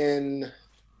in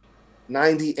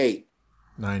 '98.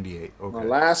 98. My Okay.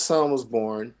 last son was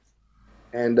born,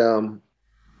 and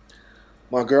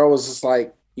my girl was just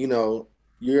like,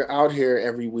 you're out here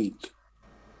every week.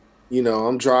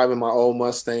 I'm driving my old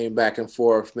Mustang back and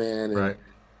forth, man. And Right.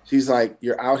 she's like,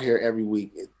 you're out here every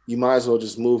week. You might as well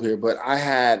just move here. But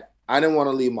I didn't want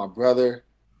to leave my brother.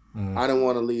 Mm, I didn't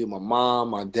want to leave my mom,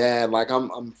 my dad. Like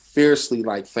I'm fiercely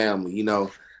like family. yeah.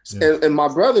 And my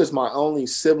brother is my only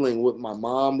sibling with my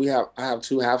mom. I have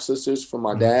two half sisters from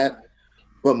my Mhm. dad.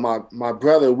 But my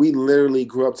brother, we literally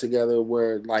grew up together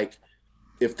where like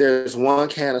if there's one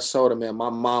can of soda, man, my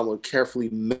mom would carefully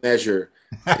measure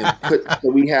and put so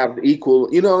we have equal.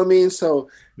 You know what I mean? So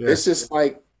it's Yes. just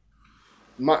like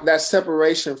that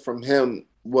separation from him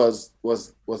was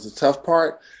the tough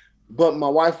part. But my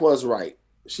wife was right.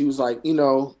 She was like,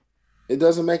 it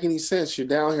doesn't make any sense. You're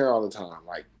down here all the time.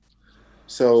 Like,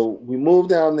 so we moved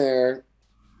down there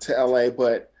to LA,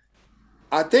 but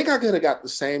I think I could have got the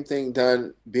same thing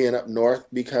done being up north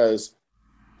because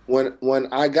when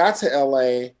I got to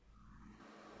LA,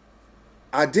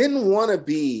 I didn't want to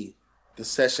be the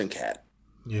session cat.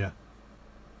 Yeah.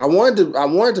 I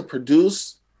wanted to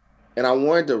produce and I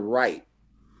wanted to write.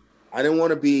 I didn't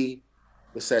want to be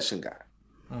the session guy.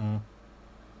 Mm-hmm.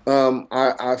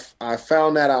 I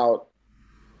found that out,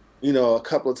 a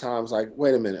couple of times. Like,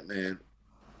 wait a minute, man.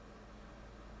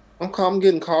 I'm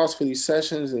getting calls for these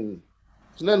sessions, and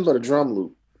it's nothing but a drum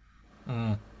loop.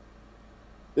 Mm-hmm.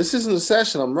 This isn't a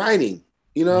session. I'm writing.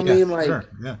 You know what I Yeah, mean? Like, sure.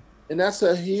 Yeah. and that's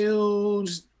a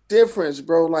huge difference,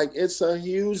 bro. Like, it's a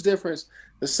huge difference.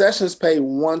 The sessions pay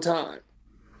one time.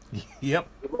 Yep.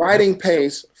 Writing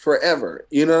pays forever.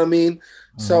 You know what I mean?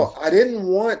 Mm-hmm. So I didn't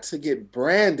want to get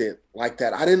branded like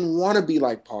that. I didn't want to be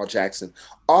like Paul Jackson.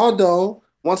 Although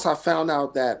once I found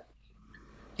out that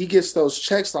he gets those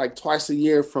checks like twice a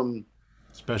year from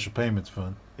Special payments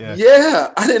fund. Yeah.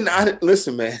 yeah, I didn't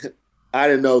listen, man. I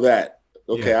didn't know that.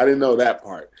 Okay, Yeah. I didn't know that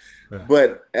part. Yeah.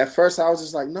 But at first I was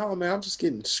just like, no, man, I'm just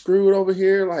getting screwed over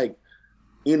here. Like,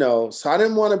 so I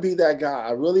didn't want to be that guy.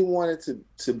 I really wanted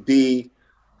to be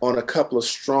on a couple of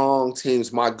strong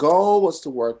teams. My goal was to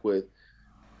work with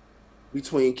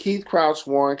between Keith Crouch,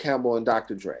 Warren Campbell, and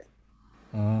Dr. Dre.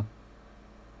 Mm-hmm.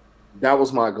 That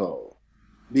was my goal.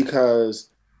 Because,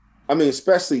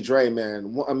 especially Dre,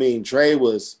 man. Dre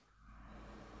was,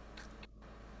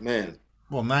 man.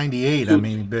 Well, 98,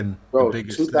 been the Bro,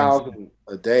 biggest thing. 2,000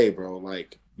 a day, bro.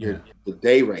 Like, Yeah. the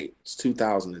day rate is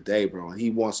 2,000 a day, bro. And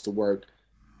he wants to work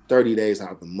 30 days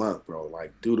out of the month, bro.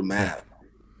 Like, do the math.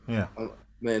 Yeah.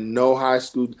 Man, no high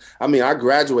school. I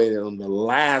graduated on the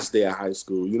last day of high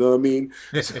school. You know what I mean?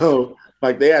 So,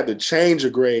 like, they had to change a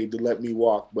grade to let me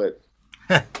walk. But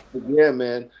yeah,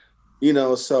 man.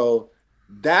 So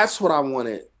that's what I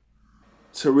wanted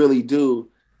to really do.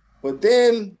 But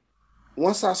then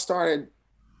once I started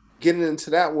getting into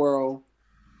that world,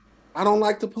 I don't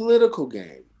like the political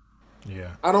game.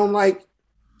 Yeah. I don't like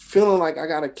feeling like I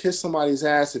got to kiss somebody's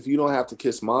ass if you don't have to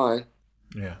kiss mine.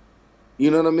 Yeah. You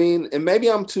know what I mean? And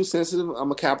maybe I'm too sensitive.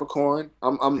 I'm a Capricorn.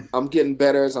 I'm getting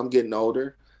better as I'm getting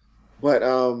older. But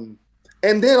and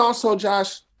then also,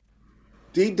 Josh,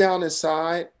 deep down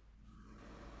inside,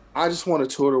 I just want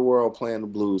to tour the world playing the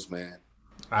blues, man.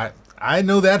 I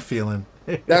know that feeling.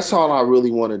 That's all I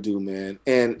really want to do, man.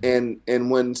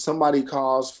 And when somebody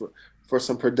calls for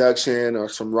some production or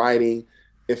some writing,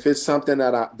 if it's something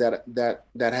that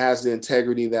has the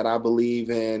integrity that I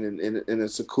believe in, and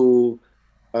it's a cool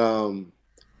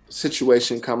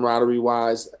situation camaraderie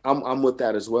wise, I'm with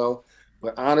that as well.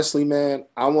 But honestly, man,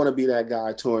 I want to be that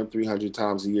guy touring 300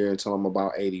 times a year until I'm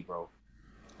about 80, bro.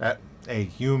 Hey,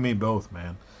 you and me both,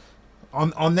 man.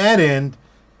 On that end,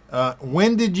 how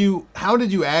did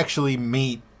you actually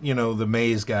meet, the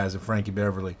Maze guys and Frankie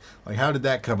Beverly? Like, how did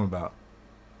that come about?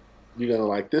 You're gonna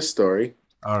like this story.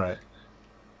 All right.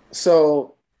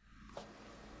 So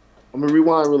I'm gonna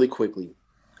rewind really quickly.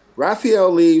 Raphael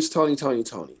leaves Tony.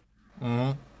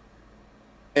 Mm-hmm.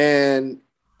 And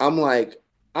I'm like,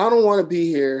 I don't want to be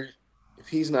here if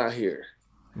he's not here.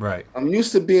 Right. I'm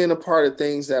used to being a part of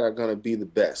things that are going to be the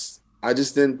best. I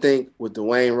just didn't think with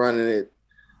Dwayne running it,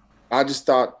 I just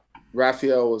thought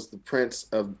Raphael was the prince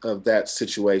of that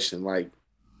situation. Like,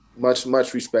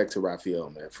 much respect to Raphael,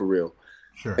 man, for real.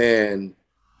 Sure. And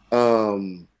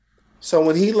so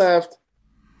when he left,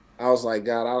 I was like,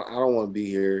 God, I don't want to be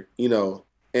here,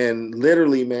 And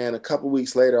literally, man, a couple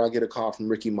weeks later, I get a call from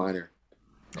Ricky Minor.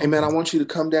 Hey, man, I want you to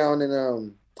come down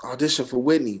and audition for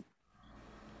Whitney.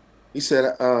 He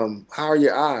said, how are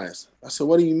your eyes? I said,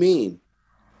 what do you mean?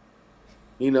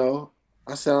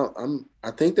 I said,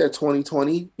 I think they're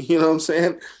 20/20. You know what I'm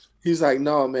saying? He's like,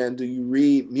 no, man, do you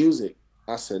read music?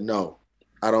 I said, no,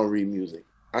 I don't read music.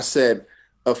 I said,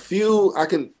 a few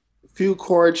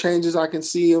chord changes, I can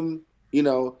see them,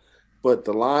 but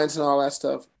the lines and all that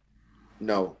stuff,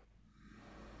 no.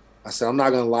 I said, I'm not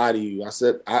going to lie to you. I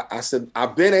said,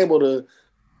 I've been able to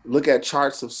look at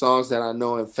charts of songs that I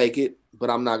know and fake it, but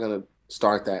I'm not going to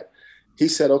start that. He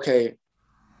said, okay,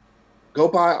 go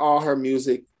buy all her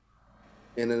music,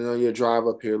 and then on your drive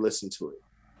up here, listen to it.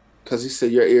 Because he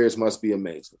said, your ears must be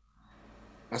amazing.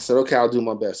 I said, okay, I'll do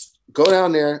my best. Go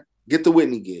down there, get the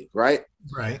Whitney gig, right?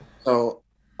 Right. So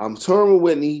I'm touring with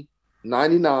Whitney,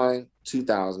 99.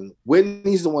 2000.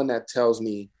 Whitney's the one that tells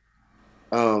me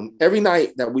every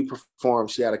night that we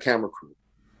performed, she had a camera crew.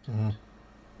 Mm-hmm.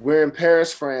 We're in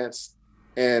Paris, France,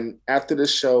 and after the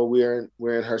show, we're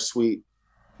in her suite,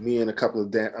 me and a couple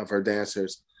of her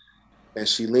dancers, and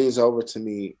she leans over to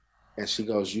me and she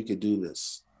goes, "You could do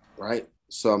this, right?"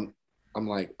 So I'm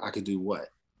like, "I could do what?"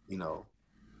 You know.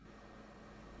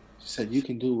 She said, "You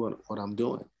can do what I'm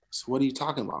doing." So what are you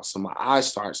talking about? So my eye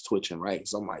starts twitching, right?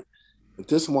 So I'm like, if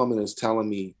this woman is telling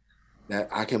me that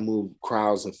I can move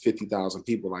crowds of 50,000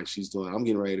 people like she's doing, I'm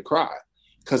getting ready to cry,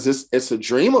 because it's a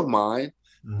dream of mine.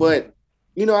 Mm-hmm. But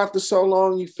you know, after so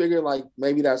long, you figure like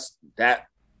maybe that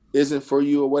isn't for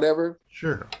you or whatever.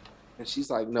 Sure. And she's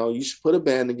like, "No, you should put a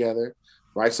band together,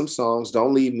 write some songs.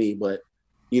 Don't leave me, but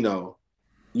you know,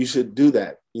 you should do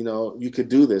that. You know, you could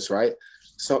do this, right?"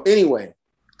 So anyway,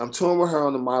 I'm touring with her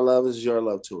on the My Love Is Your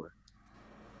Love tour.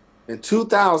 In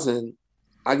 2000,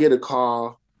 I get a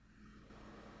call,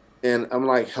 and I'm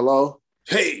like, "Hello?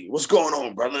 Hey, what's going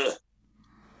on, brother?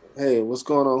 Hey, what's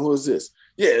going on? Who is this?"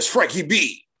 "Yeah, it's Frankie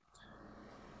B."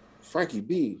 "Frankie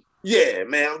B?" "Yeah,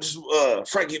 man, I'm just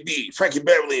Frankie B, Frankie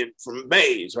Beverly from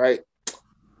Maze, right?"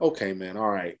 "Okay, man, all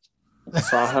right."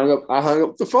 So I hung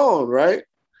up the phone, right?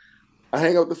 I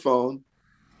hang up the phone,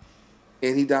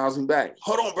 and he dials me back.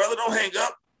 "Hold on, brother, don't hang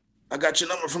up. I got your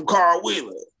number from Carl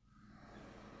Wheeler."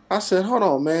 I said, "Hold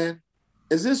on, man.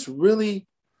 Is this really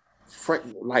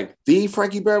the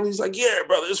Frankie Beverly?" He's like, "Yeah,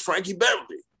 brother, it's Frankie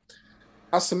Beverly."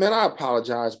 I said, "Man, I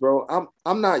apologize, bro.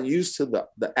 I'm not used to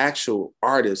the actual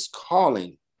artist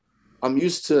calling. I'm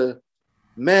used to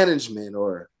management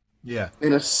or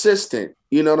an assistant.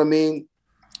 You know what I mean?"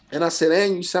 And I said,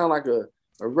 "And you sound like a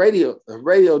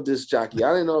radio disc jockey.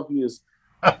 I didn't know if he was,"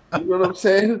 you know what I'm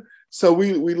saying? So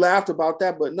we laughed about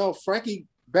that, but no, Frankie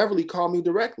Beverly called me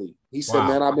directly. He said,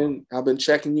 "Man, I've been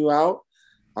checking you out.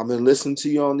 I've been listening to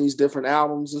you on these different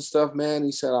albums and stuff, man."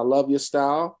 He said, "I love your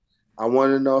style. I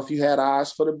wanted to know if you had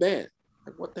eyes for the band."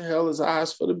 Like, what the hell is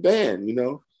eyes for the band, you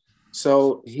know?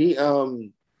 So he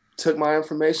took my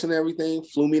information and everything,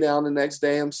 flew me down the next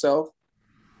day himself.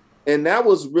 And that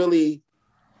really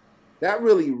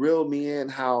reeled me in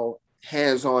how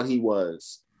hands-on he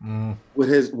was with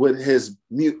his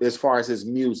as far as his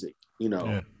music, you know.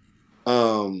 Yeah.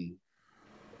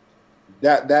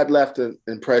 That left an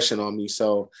impression on me.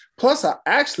 So plus I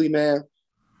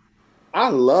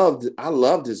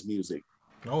loved his music.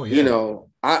 Oh yeah. You know,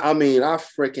 I mean, I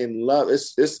freaking love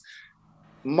it's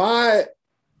my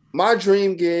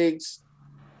dream gigs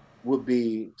would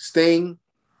be Sting,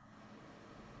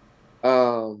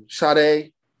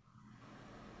 Sade,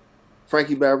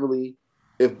 Frankie Beverly.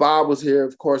 If Bob was here,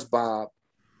 of course Bob.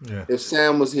 Yeah. If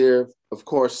Sam was here, of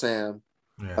course Sam.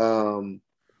 Yeah.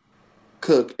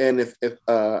 Cook, and if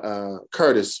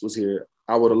Curtis was here,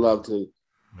 I would have loved to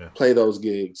play those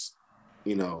gigs.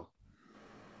 You know,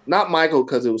 not Michael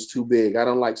because it was too big. I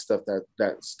don't like stuff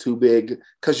that's too big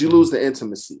because you lose the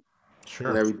intimacy. Sure.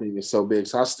 And everything is so big.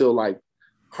 So I still like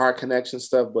Heart Connection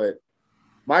stuff, but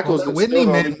Michael's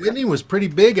Whitney was pretty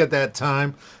big at that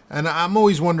time, and I'm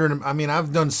always wondering. I mean,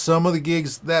 I've done some of the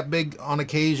gigs that big on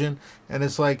occasion, and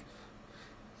it's like,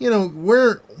 you know,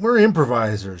 we're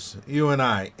improvisers, you and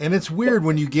I, and it's weird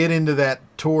when you get into that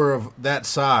tour of that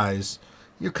size.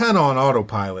 You're kind of on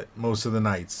autopilot most of the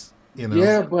nights, you know.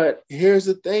 Yeah, but here's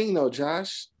the thing, though,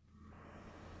 Josh.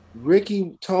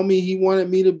 Ricky told me he wanted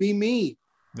me to be me.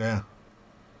 Yeah.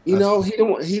 You know,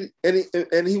 he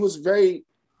was very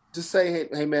to say,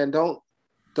 hey man, don't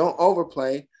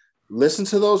overplay. Listen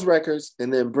to those records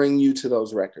and then bring you to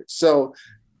those records. So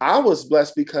I was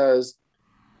blessed because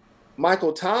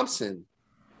Michael Thompson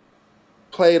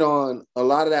played on a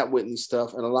lot of that Whitney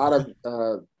stuff and a lot of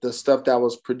the stuff that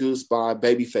was produced by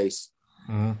Babyface.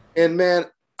 Mm-hmm. And man,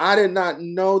 I did not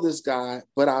know this guy,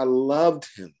 but I loved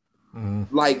him.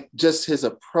 Mm-hmm. Like just his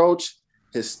approach,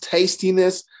 his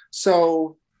tastiness.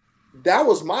 So that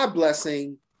was my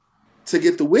blessing to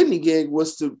get the Whitney gig,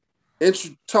 was to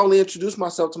totally introduce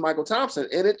myself to Michael Thompson.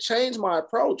 And it changed my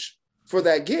approach for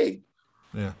that gig.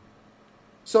 Yeah.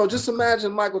 So just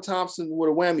imagine Michael Thompson with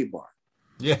a whammy bar.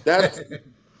 Yeah. That's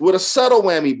with a subtle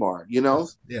whammy bar, you know?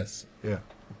 Yes. Yeah.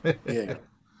 Yeah.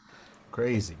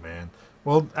 Crazy, man.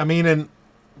 Well, I mean, in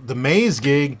the Maze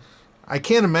gig, I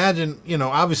can't imagine, you know,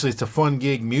 obviously it's a fun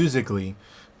gig musically,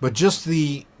 but just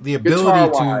the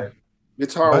ability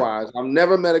Guitar-wise, I've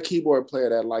never met a keyboard player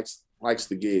that likes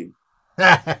the gig.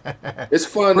 It's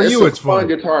fun. For you, it's fun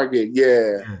guitar gig.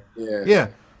 Yeah. Yeah.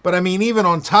 But I mean, even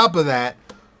on top of that,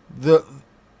 the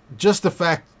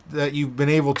fact that you've been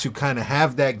able to kind of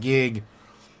have that gig,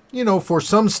 you know, for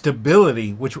some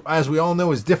stability, which, as we all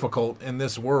know, is difficult in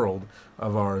this world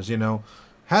of ours, you know,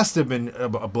 has to have been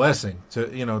a blessing to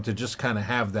to just kind of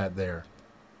have that there.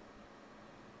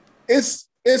 It's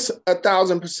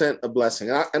 1,000% a blessing,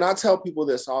 and I tell people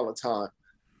this all the time.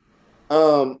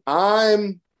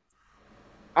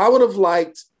 I would have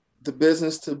liked the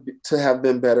business to have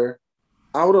been better.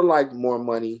 I would have liked more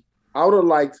money. I would have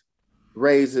liked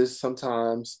raises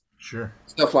sometimes, Sure,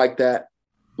 stuff like that.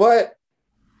 But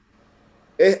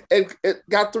it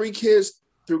got 3 kids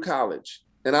through college,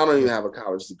 and I don't even have a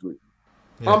college degree.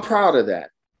 yeah. I'm proud of that.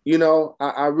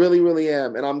 I really, really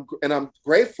am, and I'm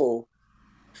grateful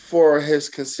for his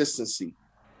consistency.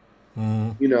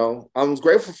 I'm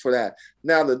grateful for that.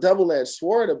 Now, the double-edged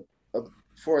sword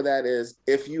for that is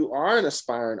if you are an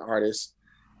aspiring artist,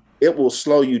 it will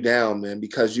slow you down, man,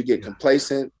 because you get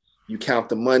complacent, you count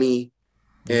the money,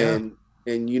 and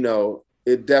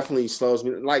it definitely slows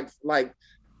me. Like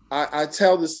I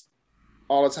tell this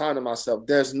all the time to myself,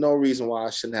 there's no reason why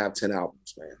I shouldn't have 10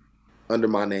 albums, man, under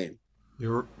my name.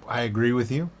 I agree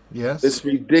with you. Yes. It's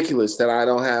ridiculous that I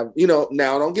don't have,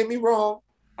 now don't get me wrong.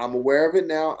 I'm aware of it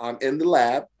now. I'm in the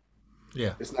lab.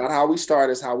 Yeah. It's not how we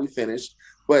start, it's how we finish.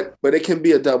 But it can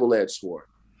be a double-edged sword.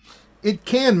 It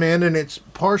can, man, and it's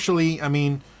partially, I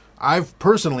mean, I've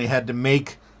personally had to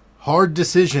make hard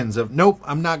decisions of, nope,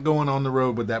 I'm not going on the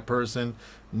road with that person.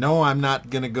 No, I'm not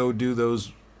going to go do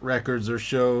those records or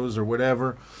shows or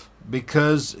whatever,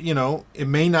 because, it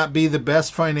may not be the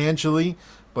best financially,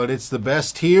 but it's the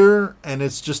best here, and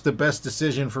it's just the best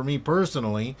decision for me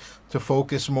personally to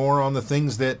focus more on the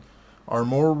things that are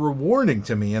more rewarding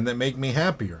to me and that make me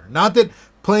happier. Not that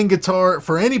playing guitar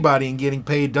for anybody and getting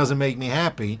paid doesn't make me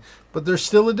happy, but there's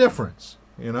still a difference,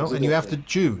 and you have to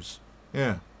choose.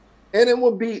 Yeah. And it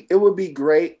would be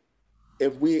great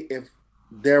if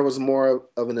there was more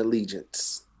of an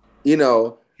allegiance.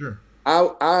 Sure.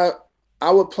 I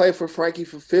would play for Frankie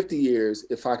for 50 years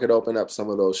if I could open up some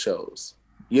of those shows.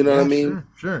 You know what I mean?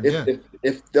 Sure.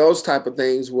 If those type of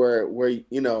things were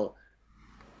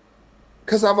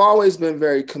because I've always been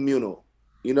very communal.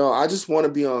 I just want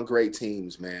to be on great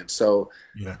teams, man. So,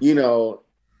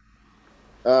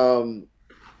 I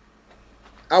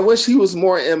wish he was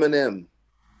more Eminem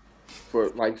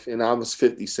and I was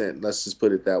 50 Cent. Let's just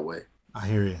put it that way. I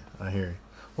hear you.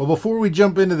 Well, before we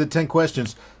jump into the 10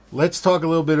 questions, let's talk a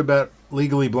little bit about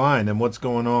Legally Blind and what's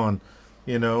going on.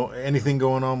 Anything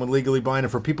going on with Legally Blind.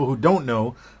 And for people who don't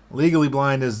know, Legally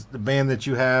Blind is the band that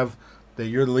you have, that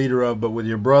you're the leader of, but with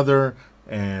your brother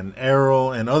and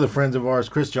Errol and other friends of ours,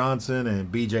 Chris Johnson and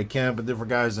BJ Kemp and different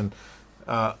guys. And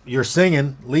you're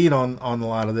singing lead on a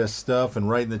lot of this stuff and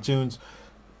writing the tunes.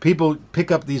 People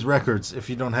pick up these records if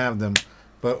you don't have them.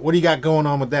 But what do you got going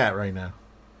on with that right now?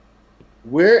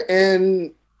 We're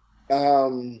getting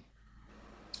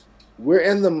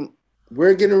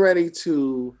ready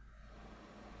to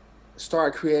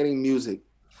start creating music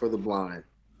for the blind.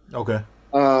 Okay.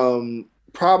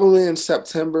 Probably in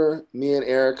September, me and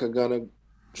Eric are gonna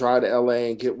drive to LA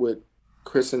and get with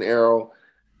Chris and Errol.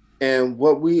 And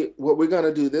what we're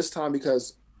gonna do this time,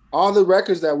 because all the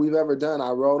records that we've ever done,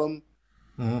 I wrote them,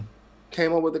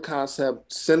 came up with the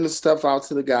concept, send the stuff out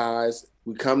to the guys.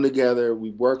 We come together, we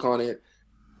work on it.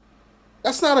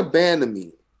 That's not a band to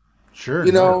me. Sure.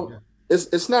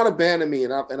 It's not a band to me,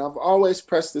 and I've always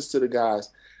pressed this to the guys.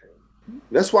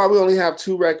 That's why we only have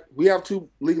we have 2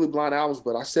 Legally Blind albums,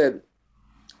 but I said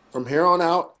from here on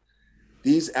out,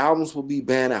 these albums will be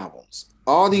band albums.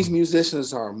 All these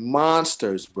musicians are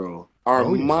monsters, bro.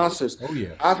 Monsters. Oh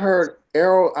yeah. I've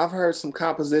heard some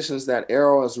compositions that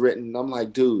Errol has written, and I'm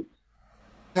like, dude,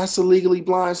 that's a Legally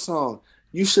Blind song.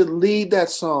 You should lead that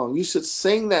song. You should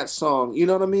sing that song. You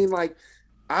know what I mean? Like,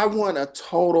 I want a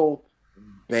total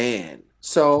band.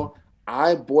 So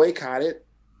I boycotted,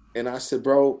 and I said,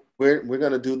 bro, we're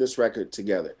gonna do this record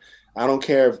together. I don't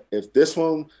care if this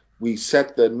one, we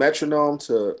set the metronome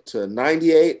to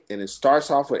 98 and it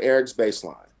starts off with Eric's bass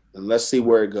line, and let's see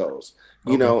where it goes.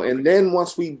 Okay. And then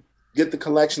once we get the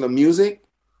collection of music,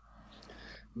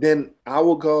 then I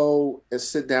will go and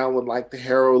sit down with like the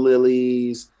Harold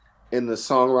Lillies and the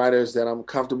songwriters that I'm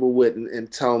comfortable with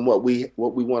and tell them what we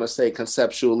want to say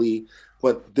conceptually.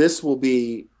 But this will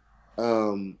be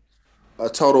a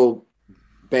total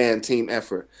band team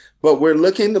effort. But we're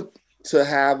looking to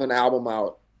have an album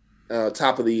out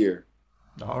top of the year.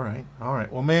 All right.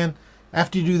 Well, man,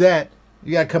 after you do that,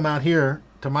 you got to come out here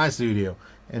to my studio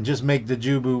and just make the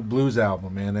Jubu Blues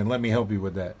album, man, and let me help you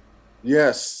with that.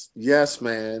 Yes,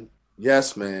 man.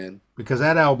 Because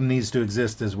that album needs to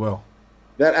exist as well.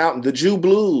 That album, the Jew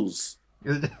Blues.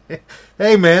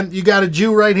 Hey, man, you got a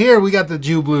Jew right here. We got the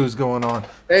Jew Blues going on.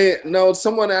 Hey, no,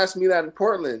 someone asked me that in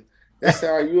Portland. They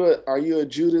said, "Are you a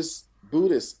Judas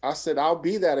Buddhist. I said, I'll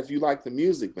be that if you like the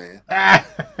music, man.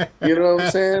 You know what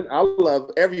I'm saying? I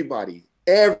love everybody.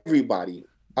 Everybody.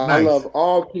 I Nice. love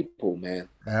all people, man.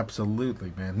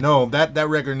 Absolutely, man. No, that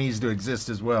record needs to exist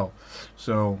as well.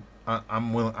 So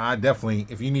I'm willing. I definitely,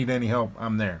 if you need any help,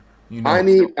 I'm there. You know. I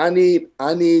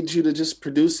need you to just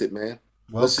produce it, man.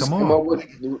 Well, Let's come just come up on.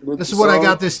 with This the is what I song.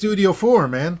 got this studio for,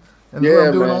 man. And what I'm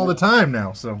Yeah, doing all the man. time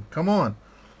now. So come on.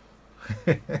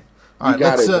 All You right,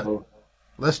 got it, bro.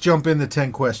 let's jump into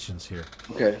 10 questions here.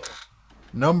 Okay.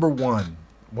 Number one,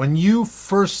 when you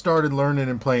first started learning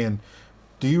and playing,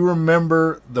 do you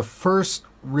remember the first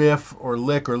riff or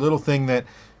lick or little thing that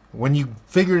when you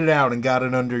figured it out and got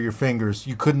it under your fingers,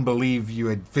 you couldn't believe you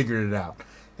had figured it out?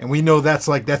 And we know that's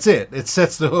it. It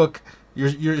sets the hook.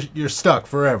 You're stuck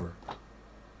forever.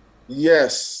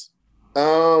 Yes.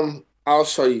 I'll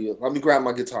show you. Let me grab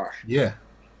my guitar. Yeah.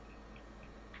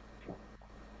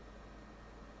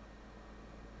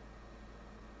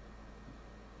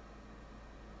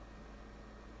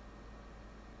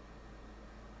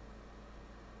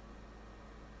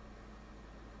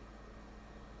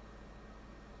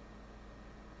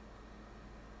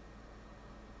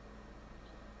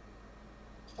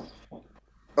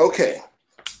 Okay.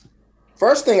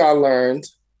 First thing I learned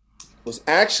was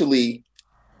actually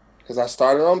because I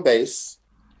started on bass.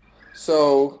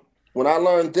 So when I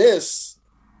learned this,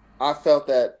 I felt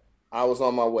that I was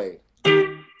on my way.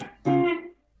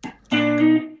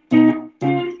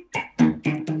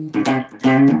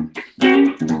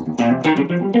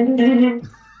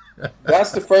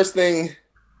 That's the first thing.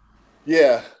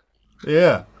 Yeah.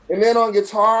 Yeah. And then on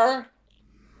guitar,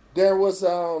 there was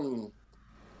a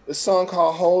song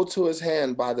called "Hold to His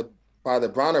Hand" by the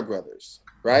Bronner Brothers,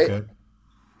 right? Okay.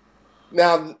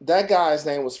 Now that guy's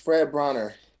name was Fred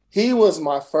Bronner. He was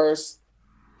my first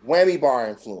whammy bar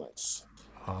influence.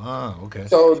 Ah, okay.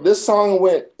 So this song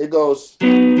it goes.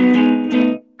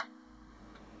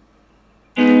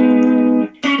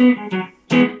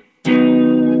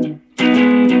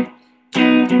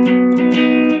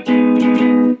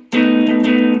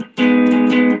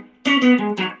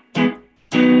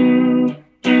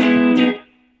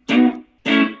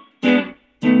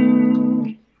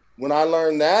 When I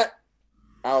learned that,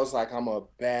 I was like, I'm a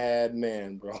bad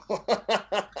man, bro.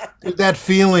 Dude, that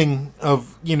feeling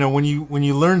of, when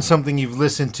you learn something you've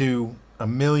listened to a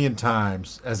million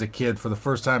times as a kid for the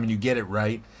first time and you get it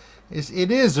right,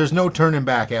 it is. There's no turning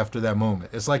back after that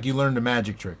moment. It's like you learned a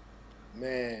magic trick.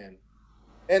 Man.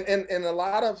 And a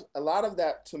lot of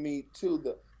that to me too,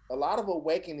 a lot of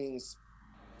awakenings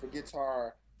for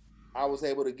guitar I was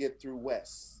able to get through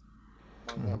Wes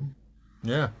Montgomery.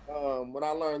 Yeah. When I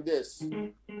learned this.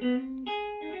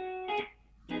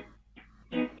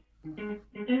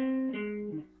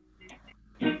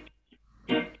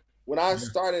 When I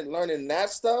started learning that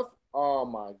stuff, oh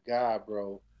my God,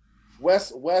 bro.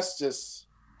 Wes just,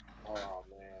 oh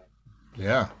man.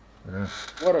 Yeah. Yeah.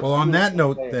 What a Well, on that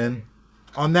beautiful note, thing.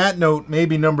 then,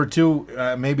 maybe number two,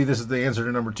 maybe this is the answer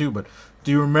to number two, but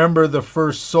do you remember the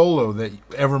first solo that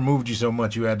ever moved you so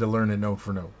much you had to learn it note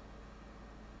for note?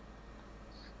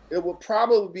 It would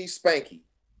probably be Spanky.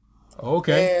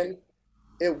 Okay. And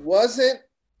it wasn't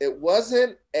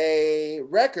a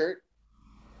record.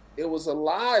 It was a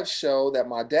live show that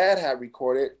my dad had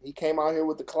recorded. He came out here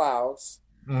with the Clouds.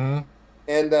 Mm-hmm.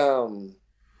 And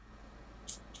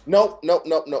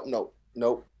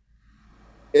nope.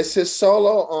 It's his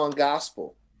solo on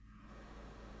Gospel.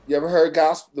 You ever heard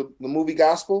Gospel, the movie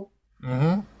Gospel?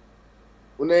 Mm-hmm.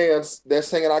 When they're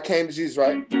singing "I Came to Jesus,"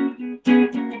 right?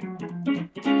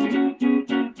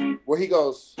 Where he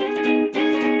goes,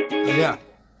 Yeah.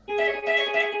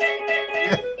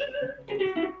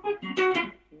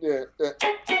 yeah,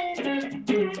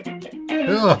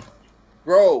 Ugh.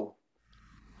 bro.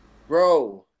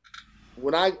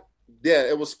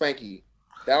 It was Spanky.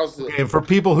 That was the And for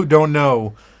people who don't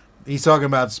know, he's talking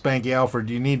about Spanky Alford.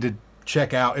 You need to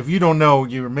check out. If you don't know,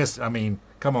 you're missing. I mean,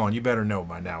 come on, you better know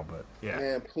by now. But yeah,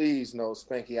 man. Please know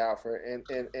Spanky Alford, and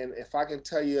if I can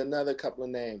tell you another couple of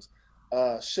names,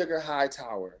 Sugar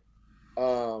Hightower,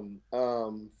 from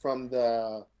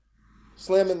the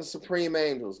Slim and the Supreme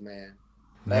Angels, man.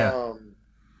 yeah.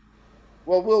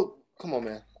 Well, we'll come on,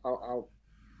 man.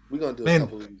 We're gonna do a Man,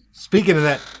 couple of these. speaking of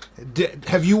that,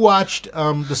 have you watched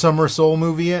the Summer of Soul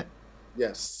movie yet?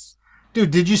 Yes.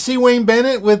 Dude, did you see Wayne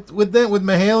Bennett with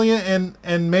Mahalia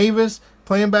and Mavis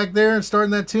playing back there and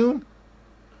starting that tune?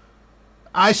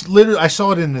 I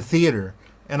saw it in the theater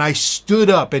and I stood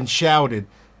up and shouted,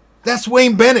 "That's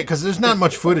Wayne Bennett!" Because there's not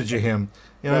much footage of him.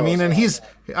 You know what I mean?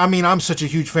 And I'm such a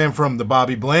huge fan from the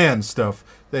Bobby Bland stuff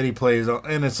that he plays,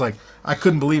 and it's like I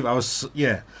couldn't believe I was,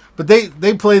 yeah. But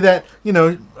they play that,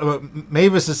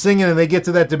 Mavis is singing and they get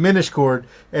to that diminished chord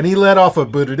and he let off a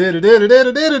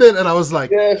and I was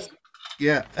like, Yes,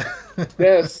 yeah.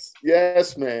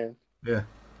 yes, man. Yeah.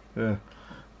 Yeah.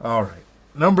 All right.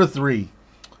 Number 3.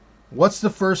 What's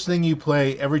the first thing you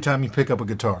play every time you pick up a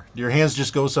guitar? Do your hands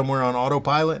just go somewhere on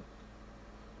autopilot?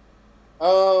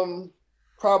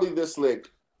 Probably this lick.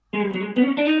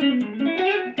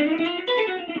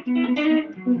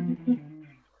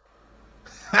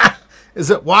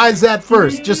 Why is that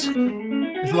first? Just is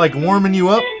it like warming you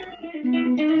up?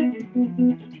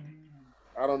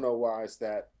 I don't know why it's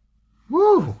that.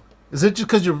 Woo! Is it just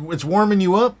because it's warming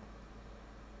you up?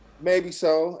 Maybe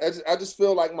so. I just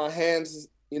feel like my hands,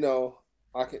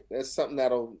 I can. It's something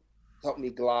that'll help me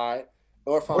glide.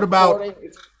 Or if What I'm about chording,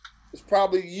 it's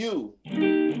probably you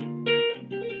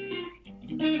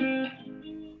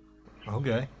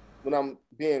okay? when I'm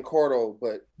being chordal,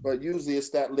 but usually it's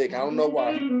that lick. I don't know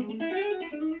why.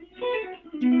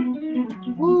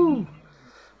 Woo!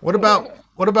 What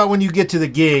about when you get to the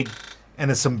gig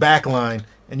and it's some backline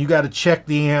and you got to check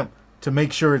the amp to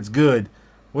make sure it's good?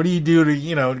 What do you do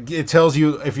to it tells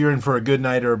you if you're in for a good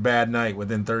night or a bad night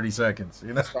within 30 seconds?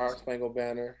 Star Spangled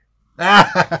Banner. I'm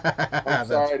That's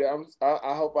sorry.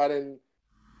 I hope I didn't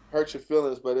hurt your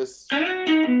feelings, but it's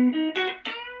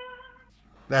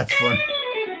that's fun. so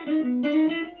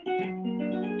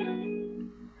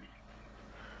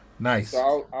Nice.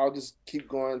 I'll just keep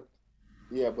going.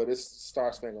 Yeah, but it's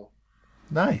Star Spangled.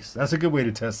 Nice. That's a good way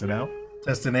to test it out.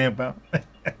 Test an amp out.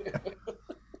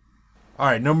 All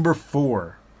right, number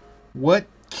 4. What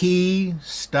key,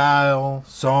 style,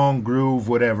 song, groove,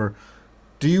 whatever,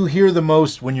 do you hear the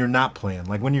most when you're not playing?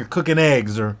 Like when you're cooking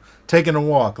eggs or taking a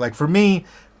walk? Like for me,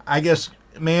 I guess,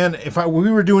 man, if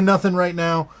we were doing nothing right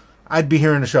now, I'd be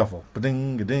hearing a shuffle.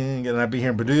 Ba-ding, ba-ding, and I'd be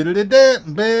hearing ba-do-da-da-da,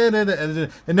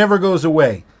 it never goes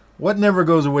away. What never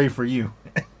goes away for you?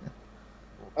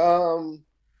 Um,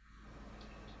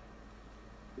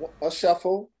 a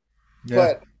shuffle, Yeah.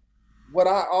 but what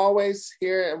I always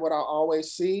hear and what I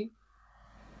always see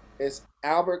is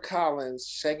Albert Collins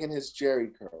shaking his Jerry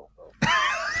curl, bro,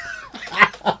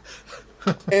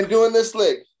 and doing this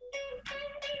lick.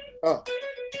 Oh,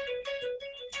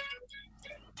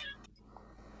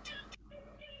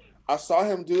 I saw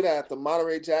him do that at the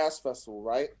Monterey Jazz Festival,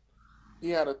 right? He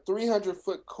had a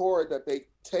 300-foot cord that they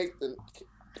taped,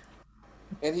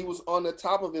 and he was on the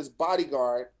top of his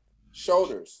bodyguard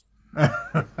shoulders,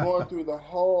 going through the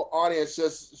whole audience,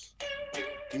 just.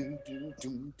 And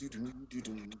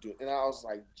I was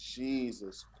like,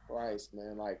 Jesus Christ,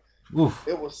 man! Like, Oof.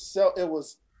 it was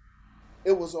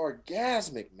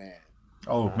orgasmic, man.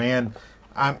 Oh man,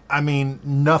 I mean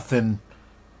nothing.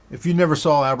 If you never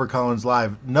saw Albert Collins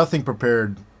live, nothing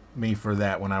prepared me for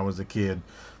that when I was a kid,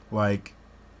 like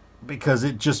because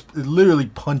it literally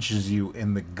punches you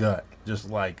in the gut, just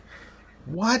like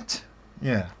what?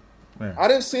 Yeah, yeah. I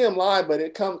didn't see him live, but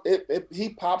he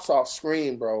pops off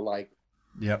screen, bro.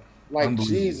 Yep, Like unbelievable,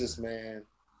 Jesus, man.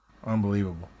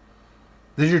 unbelievable.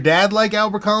 Did your dad like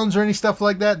Albert Collins or any stuff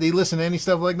like that? Did he listen to any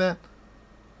stuff like that?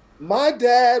 My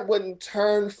dad wouldn't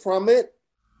turn from it,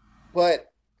 but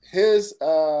his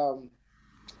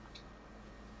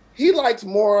he liked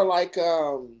more like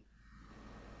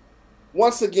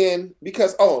once again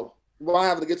because while I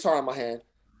have the guitar in my hand,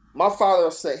 my father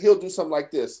said he'll do something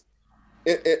like this.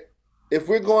 If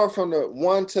we're going from the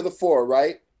 1 to the 4,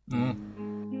 right? Mm.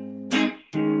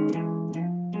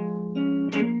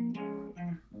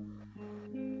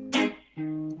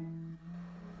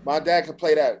 My dad can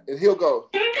play that, and he'll go.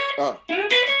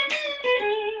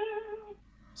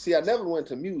 See, I never went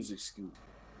to music school.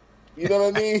 You know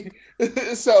what I mean?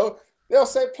 So they'll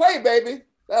say, "Play, baby.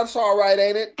 That's all right,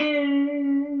 ain't it?"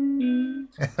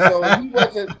 So he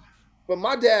wasn't. But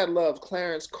my dad loved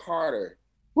Clarence Carter.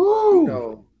 You Woo!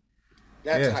 know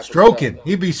that Yeah, type of stuff. stroking.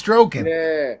 He'd be stroking.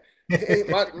 Yeah. Hey,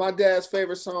 my dad's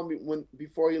favorite song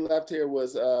before he left here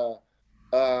was oh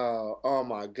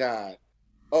my God.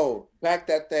 Oh, back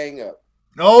that thing up.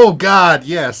 Oh God,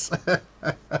 yes.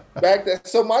 Back that.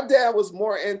 So my dad was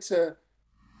more into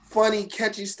funny,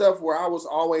 catchy stuff where I was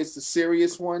always the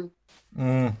serious one.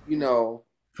 Mm, You know,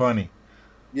 funny.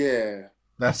 yeah.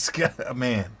 That's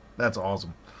man. That's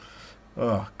awesome.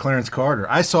 Clarence Carter.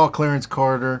 I saw Clarence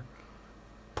Carter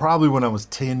probably when I was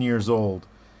 10 years old,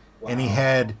 and he Wow.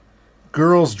 had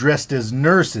girls dressed as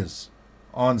nurses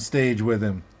on stage with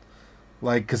him,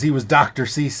 like because he was Doctor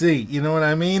CC. You know what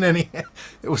I mean? And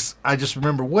it was. I just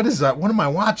remember what is that? What am I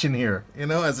watching here?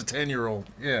 As a 10-year-old.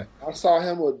 Yeah. I saw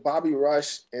him with Bobby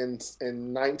Rush in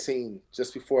 19,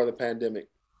 just before the pandemic.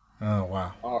 Oh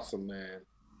wow. Awesome, man.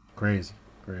 Crazy.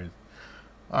 Crazy.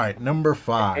 All right, number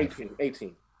 5. 18,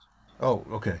 18. Oh,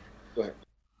 okay. Go ahead.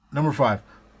 Number 5.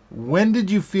 When did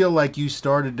you feel like you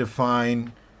started to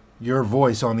find your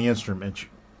voice on the instrument?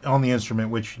 On the instrument,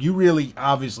 which you really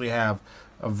obviously have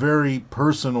a very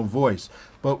personal voice.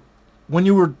 But when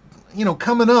you were,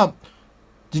 coming up,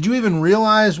 did you even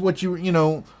realize what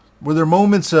were there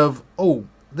moments of, oh,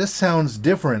 this sounds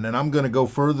different and I'm going to go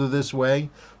further this way?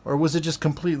 Or was it just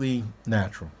completely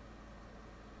natural?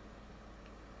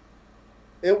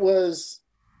 It was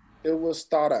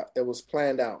thought out. It was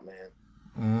planned out,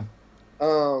 man.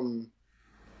 Mm.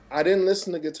 I didn't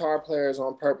listen to guitar players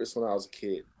on purpose when I was a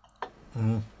kid.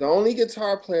 Mm. The only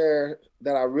guitar player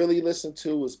that I really listened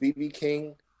to was B.B.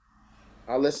 King.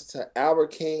 I listened to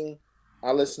Albert King.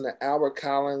 I listened to Albert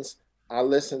Collins. I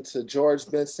listened to George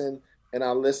Benson, and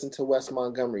I listened to Wes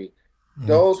Montgomery.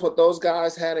 Mm. What those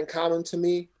guys had in common to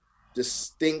me,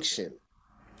 distinction.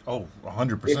 Oh,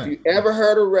 100%. If you ever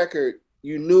heard a record,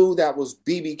 you knew that was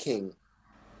B.B. King.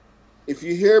 If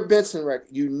you hear a Benson record,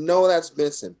 you know that's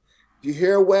Benson. If you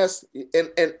hear Wes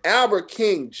and Albert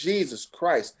King, Jesus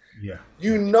Christ. Yeah.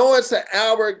 You know it's an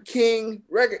Albert King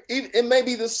record. It may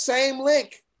be the same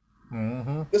lick.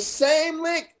 Mm-hmm. The same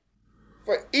lick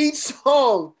for each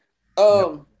song.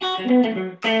 Yeah.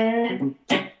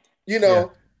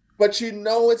 But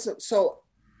it's so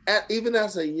even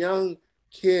as a young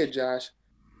kid, Josh,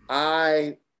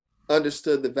 I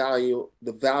understood the value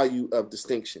of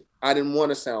distinction. I didn't want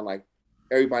to sound like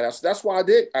everybody else. That's why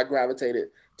I gravitated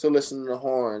to listening to the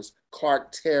horns.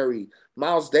 Clark Terry,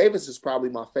 Miles Davis is probably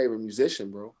my favorite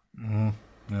musician, bro. Mm-hmm.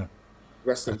 Yeah.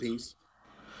 Rest in peace.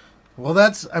 Well,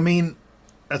 that's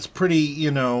pretty,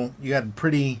 you had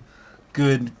pretty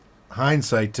good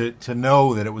hindsight to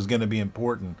know that it was going to be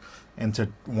important and to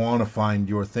want to find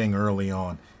your thing early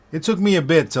on. It took me a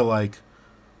bit to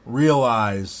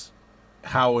realize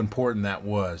how important that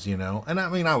was, and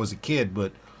I was a kid,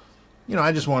 but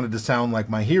I just wanted to sound like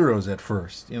my heroes at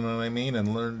first, you know what I mean,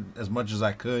 and learn as much as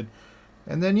I could.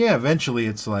 And then eventually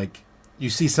it's like you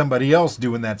see somebody else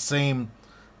doing that same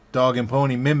dog and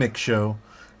pony mimic show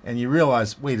and you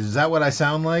realize, wait, is that what I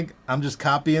sound like? I'm just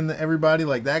copying everybody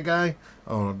like that guy?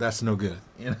 Oh, that's no good,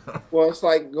 Well, it's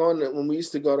like when we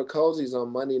used to go to Cozy's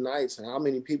on Monday nights, and how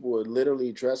many people were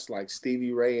literally dressed like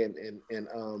Stevie Ray and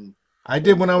I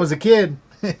did when I was a kid.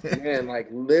 man, like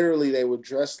literally they would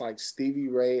dress like Stevie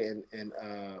Ray and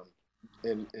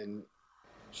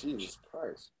Jesus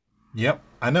Christ. Yep,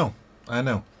 I know.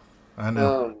 Yeah.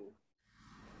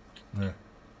 And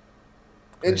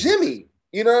Crazy. Jimmy,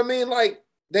 you know what I mean? Like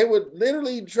they would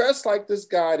literally dress like this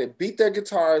guy that beat their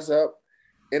guitars up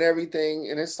and everything,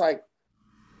 and it's like,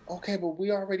 okay, but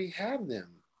we already have them.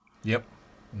 Yep.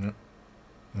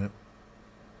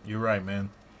 You're right, man.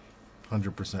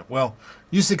 100%. Well,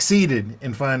 you succeeded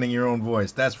in finding your own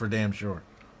voice. That's for damn sure.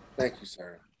 Thank you,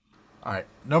 sir. All right,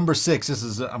 number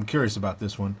 6. I'm curious about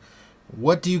this one.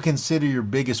 What do you consider your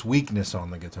biggest weakness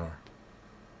on the guitar?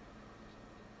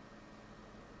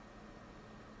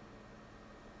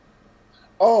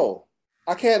 Oh,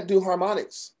 I can't do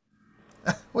harmonics.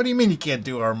 What do you mean you can't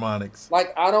do harmonics?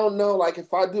 Like I don't know. Like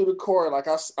if I do the chord, like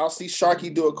I'll see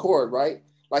Sharky do a chord, right?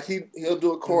 Like he'll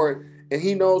do a chord and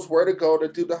he knows where to go to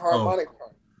do the harmonic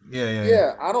part.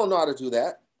 Yeah. I don't know how to do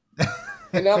that,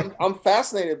 and I'm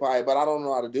fascinated by it, but I don't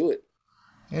know how to do it.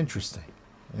 Interesting.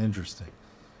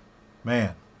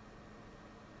 Man,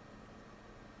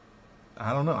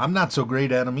 I don't know. I'm not so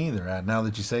great at them either. Now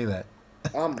that you say that.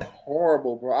 I'm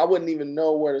horrible, bro. I wouldn't even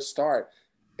know where to start.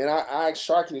 And I asked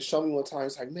Sharky to show me one time.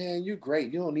 He's like, man, you're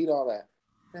great. You don't need all that.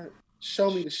 Man,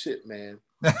 show me the shit, man.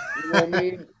 You know what I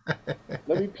mean?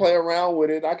 Let me play around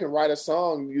with it. I can write a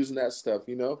song using that stuff,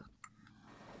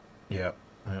 Yeah.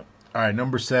 All right,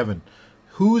 number 7.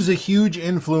 Who's a huge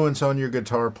influence on your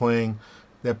guitar playing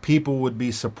that people would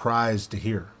be surprised to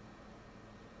hear?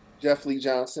 Jeff Lee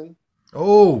Johnson.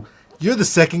 Oh, you're the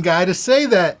second guy to say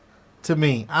that to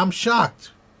me. I'm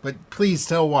shocked. But please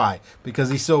tell why. Because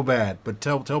he's so bad. But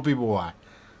tell people why.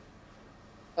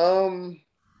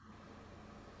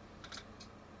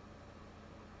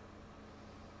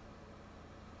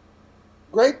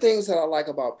 Great things that I like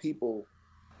about people.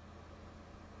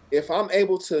 If I'm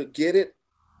able to get it,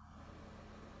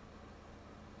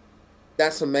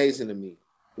 that's amazing to me.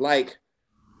 Like,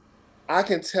 I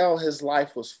can tell his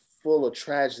life was full of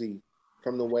tragedy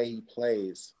from the way he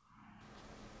plays.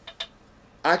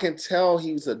 I can tell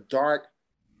he's a dark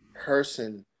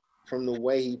person from the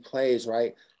way he plays,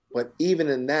 right? But even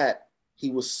in that, he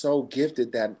was so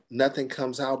gifted that nothing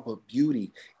comes out but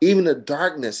beauty. Even the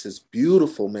darkness is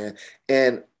beautiful, man.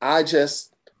 And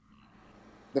the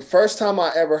first time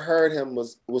I ever heard him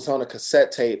was on a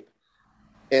cassette tape.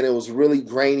 and it was really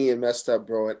grainy and messed up,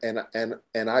 bro.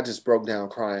 And I just broke down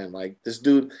crying. Like this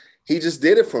dude, he just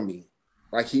did it for me.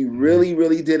 Like he really,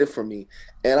 really did it for me.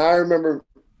 And I remember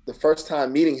the first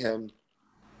time meeting him,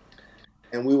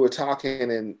 and we were talking,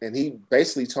 and he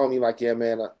basically told me like, yeah,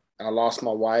 man, I lost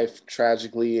my wife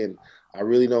tragically, and I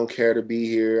really don't care to be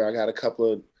here. I got a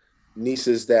couple of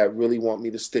nieces that really want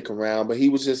me to stick around, but he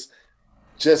was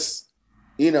just,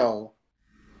 you know,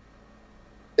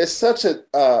 it's such a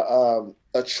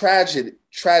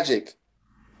tragic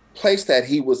place that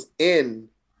he was in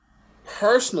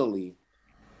personally.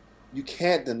 You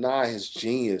can't deny his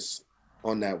genius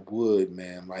on that wood,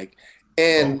 man. Like,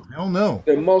 and hell no.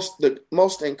 the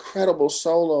most incredible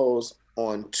solos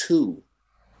on two.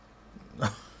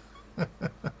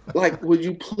 Like, would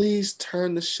you please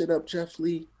turn the shit up, Jeff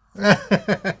Lee?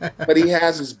 But he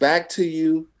has his back to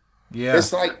you. Yeah.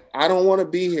 It's like, I don't want to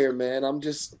be here, man. I'm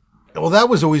just. Well, that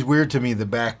was always weird to me, the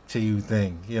back to you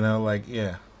thing. You know, like,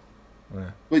 yeah.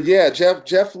 But yeah,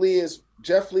 Jeff Lee is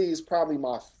probably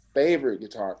my favorite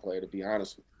guitar player, to be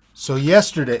honest with you. So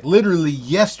yesterday, literally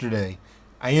yesterday,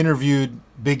 I interviewed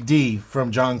Big D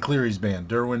from John Cleary's band,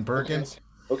 Derwin Perkins.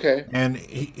 Okay. And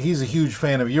he's a huge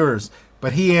fan of yours,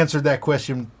 but he answered that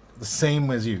question the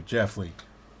same as you, Jeff Lee.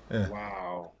 Yeah.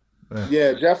 Wow.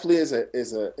 Yeah, Jeff Lee is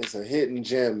a hidden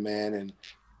gem, man. And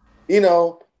you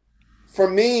know, for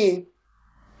me,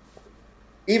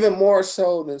 even more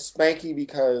so than Spanky,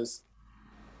 because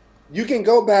you can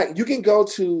go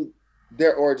to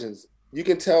their origins. You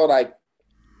can tell like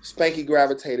Spanky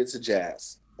gravitated to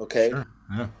jazz. Okay. Sure.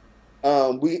 Yeah.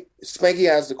 Spanky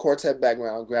has the quartet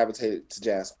background, gravitated to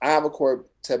jazz. I have a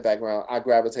quartet background. I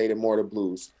gravitated more to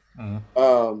blues.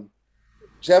 Mm-hmm.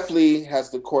 Jeff Lee has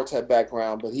the quartet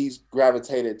background, but he's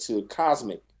gravitated to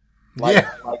cosmic, like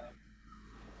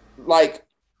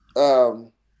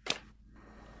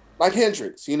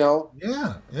Hendrix, you know.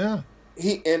 Yeah.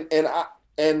 He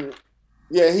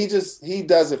he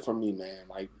does it for me, man.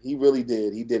 Like he really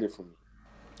did. He did it for me,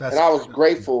 and I was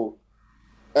grateful.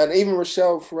 And even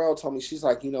Rochelle Farrell told me, she's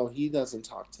like, you know, he doesn't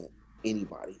talk to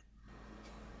anybody,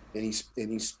 and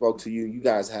he spoke to you. You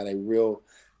guys had a real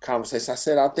conversation. I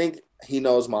said, I think he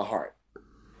knows my heart.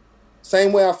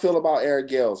 Same way I feel about Eric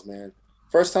Gales, man.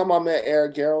 First time I met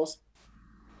Eric Gales,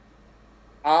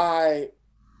 I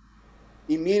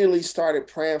immediately started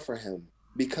praying for him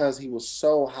because he was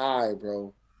so high,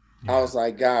 bro. Yeah. I was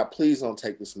like, God, please don't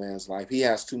take this man's life. He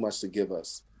has too much to give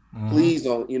us. Mm-hmm. Please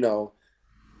don't, you know.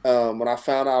 When I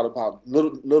found out about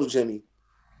little Jimmy,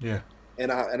 yeah,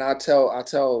 and I tell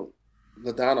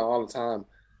LaDonna all the time,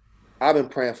 I've been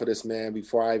praying for this man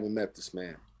before I even met this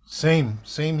man. Same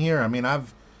here. I mean,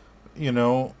 I've, you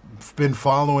know, been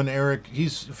following Eric.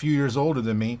 He's a few years older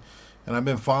than me, and I've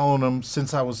been following him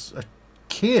since I was a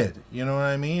kid. You know what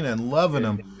I mean? And loving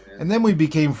him. Man. And then we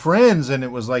became friends, and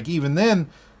it was like even then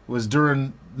was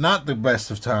during not the best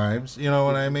of times. You know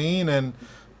what I mean? And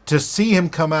to see him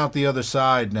come out the other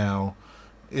side now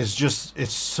is just,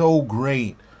 it's so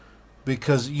great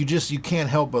because you can't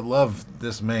help but love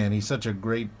this man. He's such a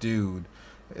great dude,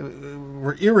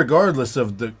 irregardless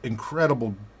of the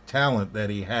incredible talent that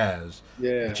he has,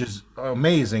 which is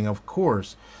amazing, of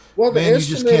course. Well, man, you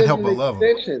just can't help but love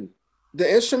him.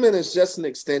 The instrument is just an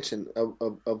extension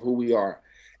of who we are,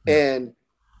 and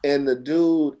the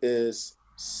dude is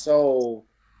so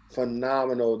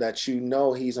phenomenal that you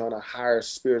know he's on a higher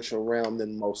spiritual realm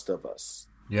than most of us.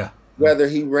 Yeah. Whether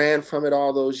he ran from it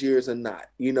all those years or not,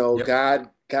 you know, God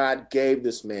gave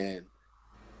this man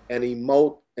an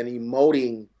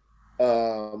emoting.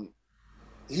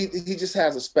 He just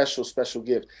has a special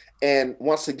gift. And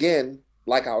once again,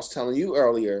 like I was telling you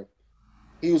earlier,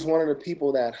 he was one of the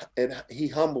people that he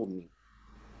humbled me.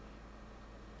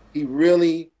 He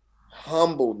really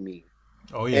humbled me.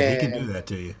 Oh, yeah, and he can do that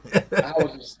to you. I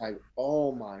was just like,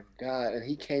 oh, my God. And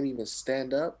he can't even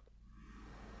stand up.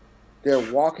 They're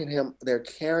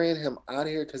carrying him out of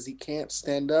here because he can't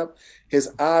stand up.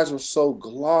 His eyes were so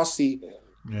glossy.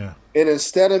 Yeah. And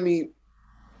instead of me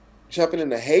jumping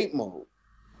into hate mode,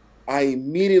 I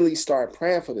immediately started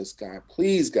praying for this guy.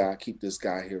 Please, God, keep this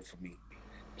guy here for me.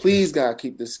 Please, God,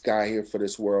 keep this guy here for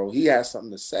this world. He has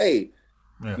something to say,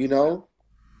 you know?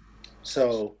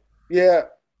 So, yeah,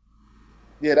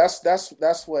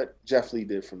 that's what Jeff Lee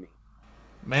did for me.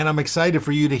 Man, I'm excited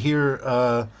for you to hear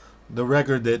the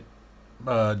record that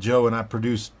Joe and I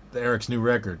produced, Eric's new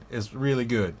record. It's really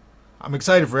good. I'm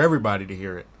excited for everybody to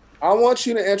hear it. I want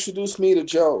you to introduce me to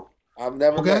Joe. I've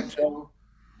never met Joe.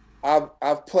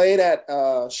 I've played at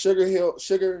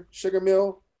Sugar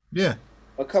Mill. Yeah.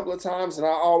 A couple of times, and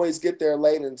I always get there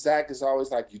late, and Zach is always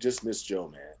like, "You just missed Joe,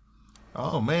 man."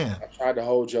 Oh man, I tried to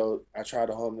hold Joe. I tried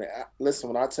to hold him. Listen,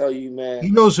 when I tell you, man,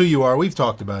 he knows who you are. We've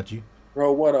talked about you.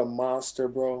 bro, what a monster,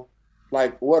 bro.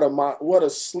 Like what a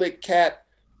slick cat.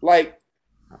 Like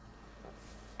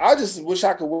I just wish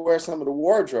I could wear some of the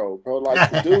wardrobe, bro. Like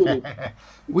the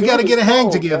We got to dude get is a hang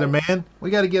cold, together, bro. man. We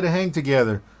got to get a hang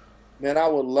together. Man, I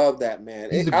would love that,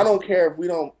 man. He's a I don't care if we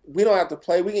don't have to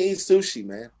play. We can eat sushi,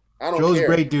 man. I don't Joe's a care.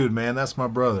 great dude, man. That's my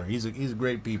brother. He's a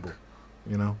great people.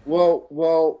 You know.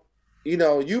 Well,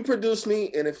 you produce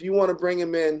me, and if you want to bring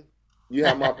him in, you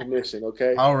have my permission,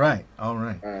 okay? All right, all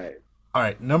right, All right. all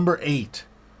right. Number 8.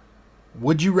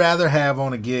 Would you rather have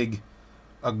on a gig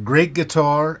a great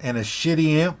guitar and a shitty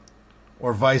amp,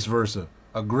 or vice versa?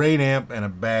 A great amp and a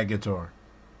bad guitar.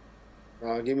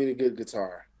 Give me the good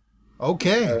guitar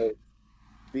Okay.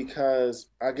 because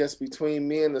I guess between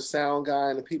me and the sound guy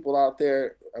and the people out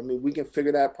there, I mean, we can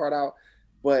figure that part out.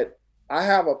 But I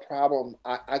have a problem.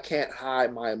 I can't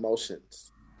hide my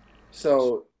emotions.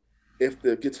 So if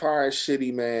the guitar is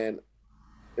shitty, man,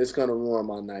 it's gonna ruin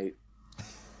my night.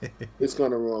 It's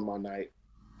gonna ruin my night.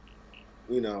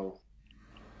 You know.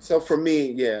 So for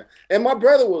me, yeah. And my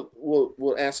brother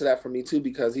will answer that for me too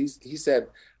because he said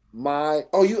my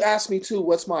you asked me too,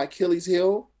 what's my Achilles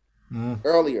heel Mm,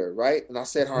 earlier, right? And I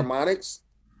said mhm. harmonics.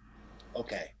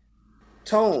 Okay.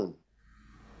 Tone,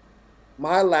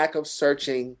 my lack of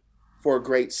searching for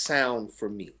great sound for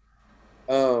me.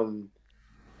 Um,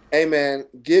 hey man,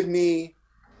 give me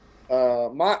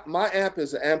my amp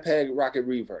is an Ampeg Rocket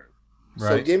Reverb.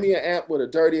 So Right. give me an amp with a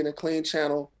dirty and a clean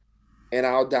channel, and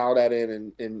I'll dial that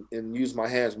in and use my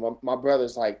hands. My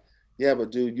brother's like, yeah,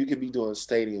 but dude, you could be doing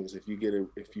stadiums if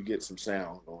you get some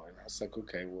sound going. I was like,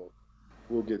 okay, well,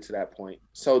 we'll get to that point.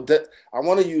 So I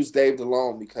want to use Dave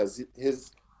DeLone because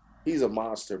he's a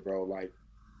monster, bro. Like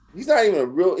he's not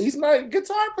a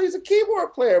guitar player, he's a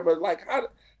keyboard player, but like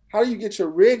how do you get your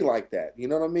rig like that? You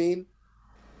know what I mean?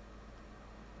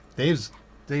 Dave's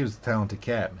Dave's a talented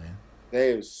cat, man.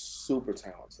 Dave is super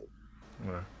talented.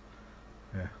 Yeah.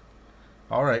 Yeah.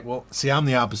 All right. Well, see, I'm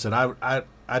the opposite.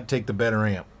 I'd take the better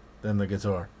amp than the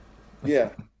guitar.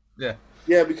 Yeah. Yeah.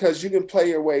 Yeah, because you can play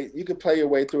your way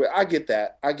through it. I get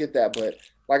that. I get that. But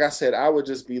like I said, I would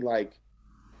just be like,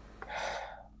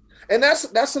 and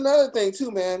that's another thing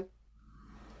too, man.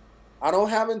 I don't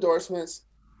have endorsements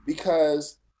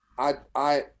because I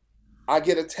I I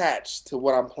get attached to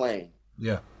what I'm playing.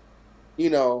 Yeah. You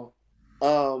know,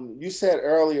 you said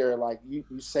earlier like you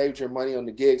saved your money on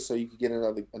the gig so you could get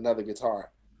another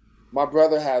guitar. My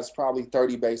brother has probably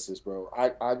 30 basses, bro.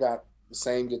 I got the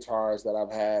same guitars that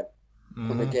I've had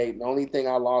from the Hmm. gate. The only thing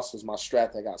I lost was my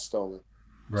Strat that got stolen.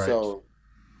 Right.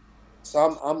 So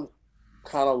I'm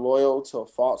kind of loyal to a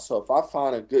fault. So if I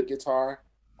find a good guitar,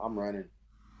 I'm running.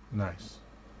 Nice.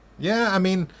 Yeah. I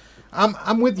mean,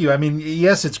 I'm with you. I mean,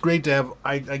 yes, it's great to have.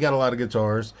 I got a lot of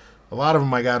guitars. A lot of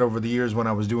them I got over the years when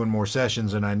I was doing more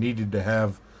sessions, and I needed to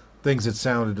have things that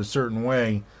sounded a certain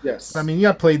way. I Yes. mean, yeah,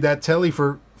 I played that telly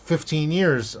for 15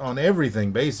 years on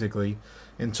everything basically,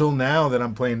 until now that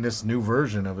I'm playing this new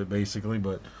version of it basically.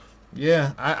 But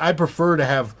yeah, I prefer to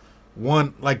have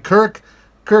one like Kirk.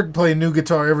 Kirk play a new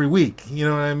guitar every week. You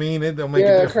know what I mean? It don't make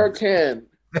a Yeah, Kirk difference. can.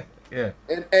 Yeah.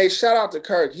 And hey, shout out to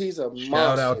Kirk. He's a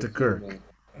Shout out monster to too, Kirk. man.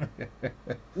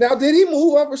 Now, did he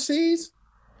move overseas?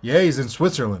 Yeah, he's in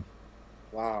Switzerland.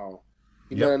 Wow.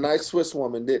 He met Yep. a nice Swiss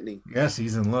woman, didn't he? Yes,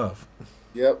 he's in love.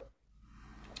 Yep.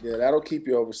 Yeah, that'll keep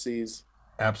you overseas.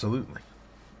 Absolutely.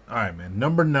 All right, man.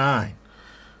 Number 9.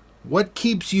 What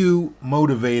keeps you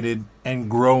motivated and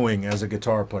growing as a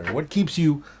guitar player? What keeps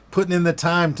you putting in the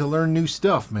time to learn new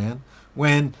stuff, man?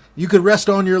 When you could rest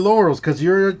on your laurels because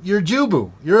you're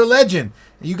Jubu, you're a legend.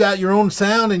 You got your own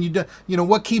sound, and you know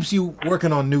what keeps you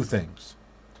working on new things.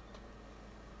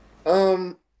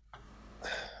 Um,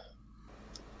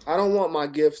 I don't want my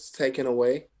gifts taken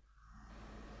away,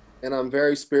 and I'm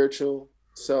very spiritual.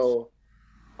 So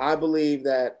I believe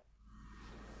that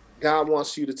God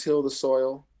wants you to till the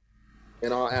soil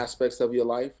in all aspects of your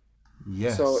life.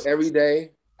 So Yes. every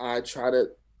day I try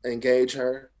to engage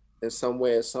her in some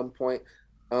way at some point.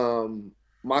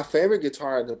 My favorite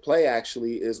guitar to play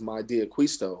actually is my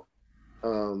D'Acquisto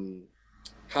um,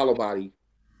 hollow body.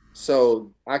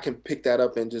 So I can pick that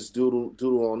up and just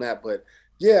doodle on that. But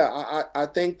yeah, I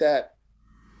think that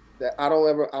I don't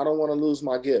want to lose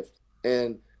my gift.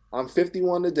 And I'm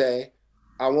 51 today.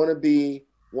 I want to be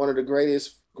one of the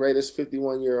greatest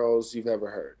 51-year-olds you've ever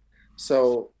heard.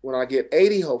 So when I get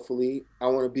 80, hopefully, I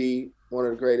want to be one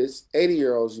of the greatest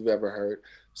 80-year-olds you've ever heard.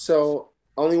 So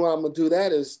only way I'm gonna do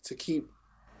that is to keep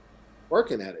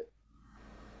working at it.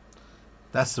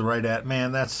 That's the right at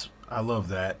man. I love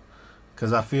that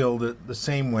because I feel the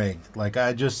same way. Like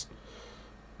I just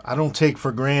I don't take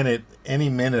for granted any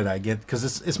minute I get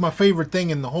because it's my favorite thing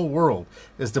in the whole world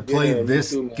is to play Yeah, me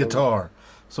this too, man. guitar.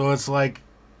 So it's like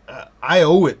I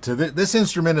owe it to this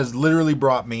instrument has literally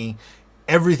brought me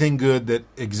everything good that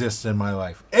exists in my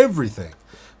life. Everything.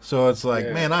 So it's like,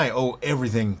 Yeah. man, I owe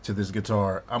everything to this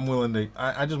guitar. I'm willing to.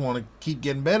 I just want to keep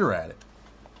getting better at it.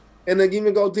 And then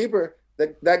even go deeper,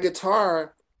 that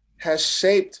guitar has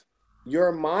shaped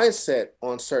your mindset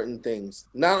on certain things.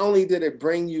 Not only did it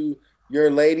bring you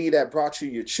your lady that brought you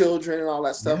your children and all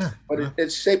that stuff, Yeah. but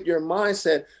it shaped your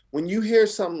mindset. When you hear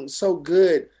something so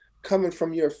good coming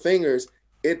from your fingers,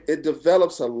 it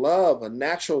develops a love, a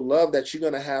natural love that you're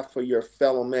gonna have for your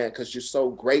fellow man because you're so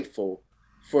grateful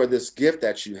for this gift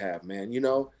that you have, man.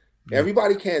 Yeah.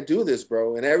 Everybody can't do this,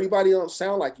 bro, and everybody don't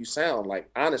sound like you sound. Like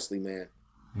honestly, man,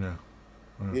 Yeah.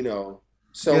 Yeah. you know.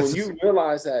 So when Yes. It's, you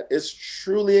realize that it's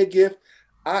truly a gift,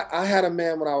 I had a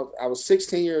man when I was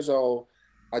 16 years old.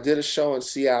 I did a show in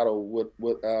Seattle with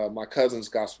my cousin's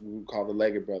gospel group called the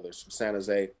Leggett Brothers from San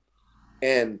Jose,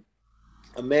 and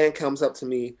a man comes up to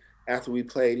me after we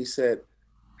played. He said,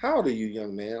 "How old are you,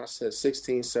 young man?" I said,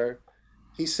 "16, sir."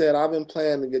 He said, "I've been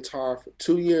playing the guitar for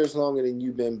 2 years longer than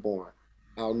you've been born.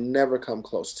 I'll never come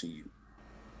close to you."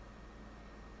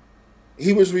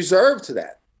 He was reserved to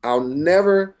that. I'll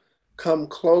never come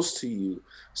close to you.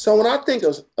 So when I think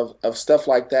of stuff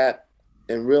like that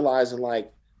and realizing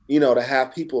like, to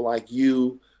have people like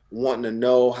you wanting to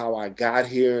know how I got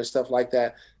here and stuff like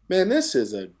that, man, this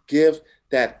is a gift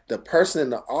that the person in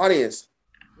the audience,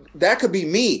 that could be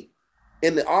me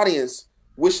in the audience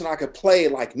wishing I could play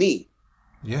like me,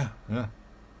 yeah. Yeah.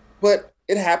 but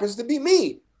it happens to be me.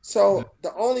 Yeah. So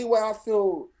the only way I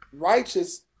feel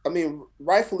righteous, I mean,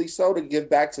 rightfully so, to give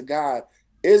back to God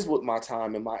is with my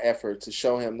time and my effort to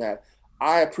show him that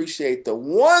I appreciate the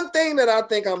one thing that I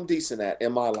think I'm decent at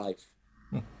in my life.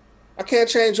 I can't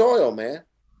change oil, man.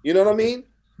 You know what I mean?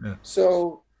 Yeah.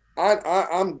 So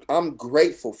I'm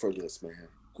grateful for this, man. Yeah.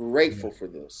 Grateful for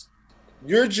this.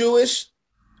 You're Jewish,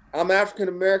 I'm African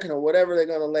American, or whatever they're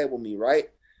gonna label me, right?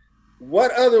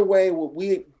 What other way would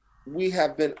we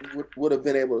have been would have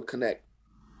been able to connect?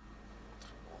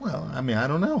 Well, I mean, I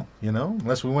don't know.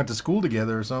 Unless we went to school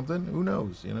together or something. Who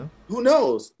knows? Who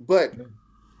knows? But Yeah.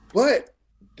 but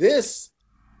this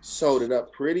sold it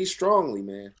up pretty strongly,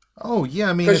 man. Oh yeah.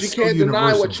 I mean, Because you it's so can't deny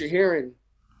what universal. you're hearing.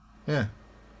 Yeah.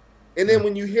 And Yeah. then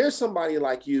when you hear somebody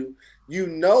like you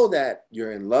know that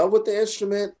you're in love with the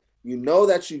instrument. You know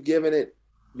that you've given it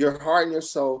your heart and your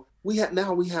soul. We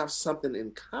have something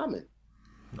in common.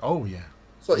 Oh yeah.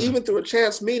 So Yeah. even through a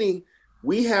chance meeting,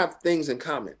 we have things in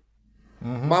common.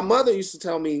 Mm-hmm. My mother used to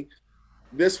tell me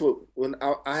this when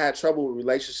I had trouble with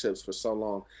relationships for so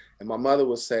long, and my mother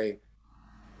would say,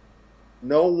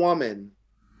 "No woman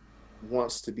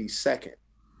wants to be second.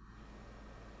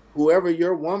 Whoever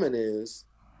your woman is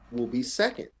will be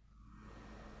second."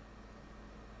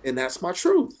 And that's my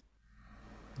truth.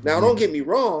 Now, Yeah. don't get me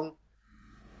wrong.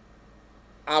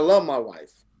 I love my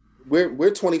wife.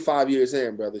 We're 25 years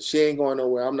in, brother. She ain't going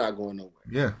nowhere. I'm not going nowhere.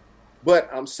 Yeah. But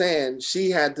I'm saying she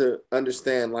had to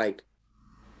understand, like,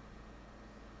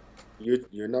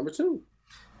 you're number two.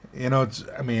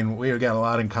 I mean, we got a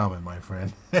lot in common, my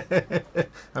friend.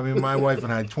 I mean, my wife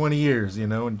and I, 20 years,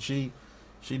 and she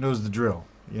knows the drill.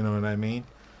 You know what I mean?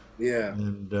 Yeah.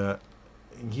 And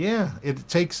yeah, it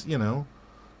takes,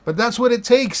 but that's what it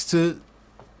takes to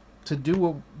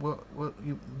do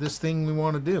this thing we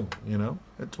want to do.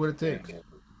 That's what it takes. Yeah.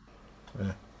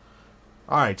 Yeah.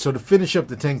 All right. So to finish up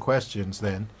the 10 questions,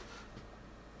 then,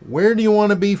 where do you want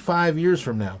to be 5 years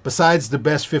from now? Besides the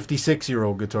best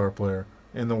 56-year-old guitar player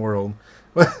in the world,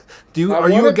 I are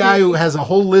want you a to guy who be has a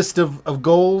whole list of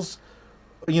goals,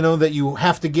 that you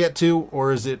have to get to,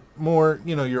 or is it more,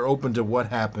 you're open to what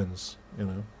happens?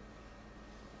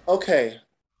 okay.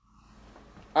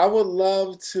 I would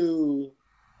love to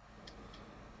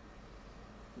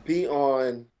be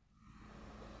on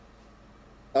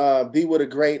be with a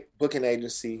great booking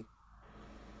agency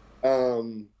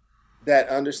um that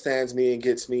understands me and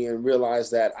gets me and realize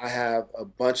that I have a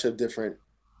bunch of different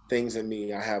things in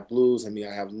me. I have blues in me,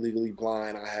 I have Legally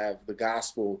Blind, I have the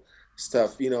gospel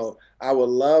stuff. I would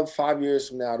love 5 years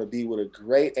from now to be with a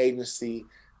great agency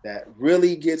that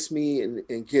really gets me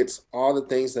and gets all the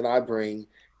things that I bring.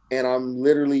 And I'm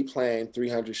literally playing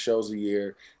 300 shows a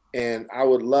year. And I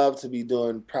would love to be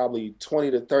doing probably 20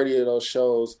 to 30 of those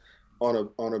shows on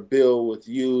a bill with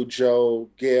you, Joe,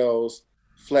 Gales,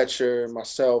 Fletcher,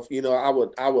 myself. I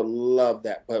would love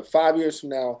that. But 5 years from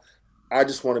now, I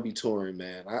just want to be touring,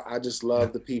 man. I just Yeah.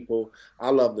 love the people. I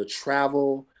love the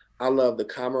travel. I love the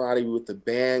camaraderie with the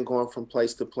band going from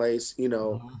place to place.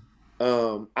 Mhm.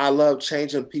 I love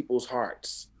changing people's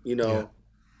hearts. Yeah.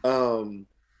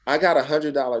 I got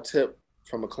 $100 tip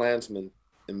from a Klansman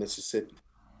in Mississippi.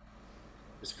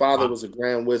 His father Wow. was a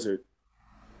Grand Wizard,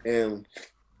 and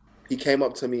he came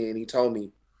up to me and he told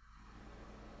me,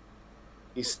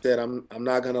 he said, I'm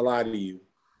not gonna lie to you.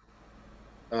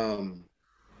 Um,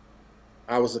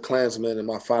 I was a Klansman and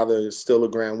my father is still a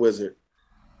Grand Wizard.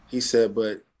 He said,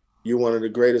 but you're one of the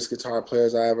greatest guitar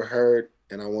players I ever heard,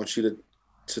 and I want you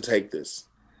to take this.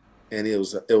 And it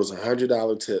was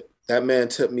 $100 tip. That man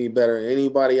tipped me better than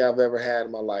anybody I've ever had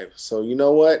in my life. So you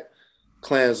know what?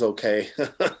 Clan's okay.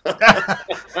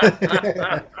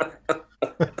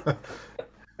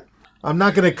 I'm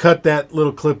not going to cut that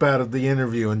little clip out of the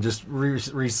interview and just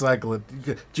recycle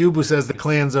it. Jubu says the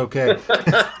Klan's okay.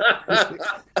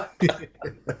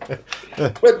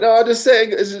 But no, I'm just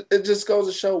saying it just goes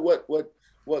to show what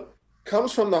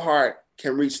comes from the heart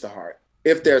can reach the heart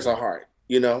if there's a heart,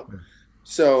 you know.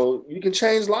 So you can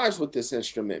change lives with this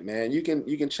instrument, man. You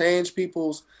can change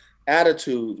people's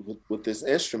attitude with this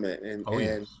instrument, and Oh,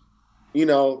 yes. and you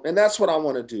know, and that's what I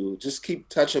want to do. Just keep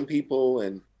touching people,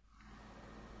 and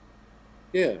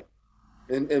yeah,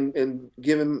 and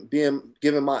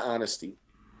giving my honesty.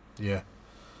 Yeah.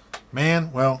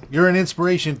 Man, well, you're an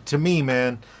inspiration to me,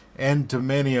 man, and to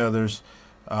many others.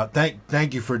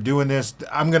 Thank you for doing this.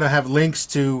 I'm gonna have links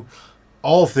to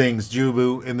all things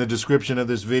Jubu in the description of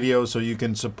this video, so you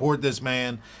can support this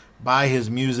man, buy his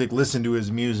music, listen to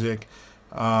his music.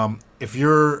 If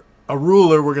you're a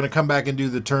ruler, we're gonna come back and do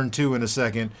the turn 2 in a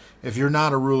second. If you're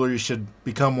not a ruler, you should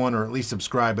become one or at least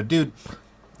subscribe. But dude,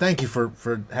 thank you for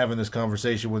having this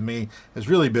conversation with me. It's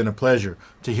really been a pleasure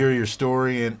to hear your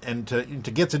story and to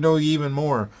get to know you even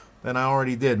more than I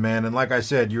already did, man. And like I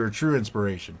said, you're a true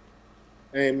inspiration.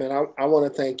 Hey man, I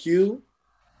want to thank you.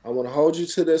 I want to hold you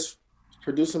to this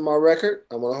producing my record.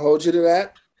 I want to hold you to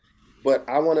that. But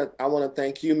I want to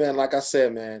thank you, man. Like I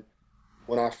said, man,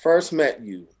 when I first met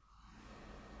you,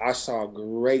 I saw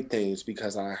great things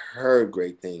because I heard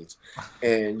great things.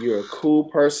 And you're a cool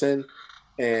person.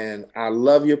 And I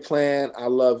love your plan. I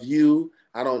love you.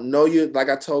 I don't know you. Like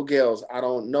I told Gales, I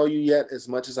don't know you yet as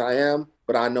much as I am,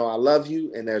 but I know I love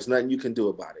you and there's nothing you can do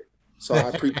about it. So I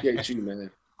appreciate you,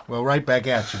 man. Well, right back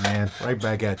at you, man. Right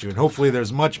back at you. And hopefully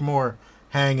there's much more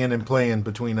hanging and playing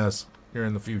between us here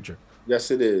in the future. Yes,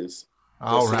 it is.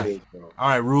 All Yes, it right. is, bro. All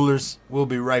right, rulers. We'll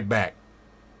be right back.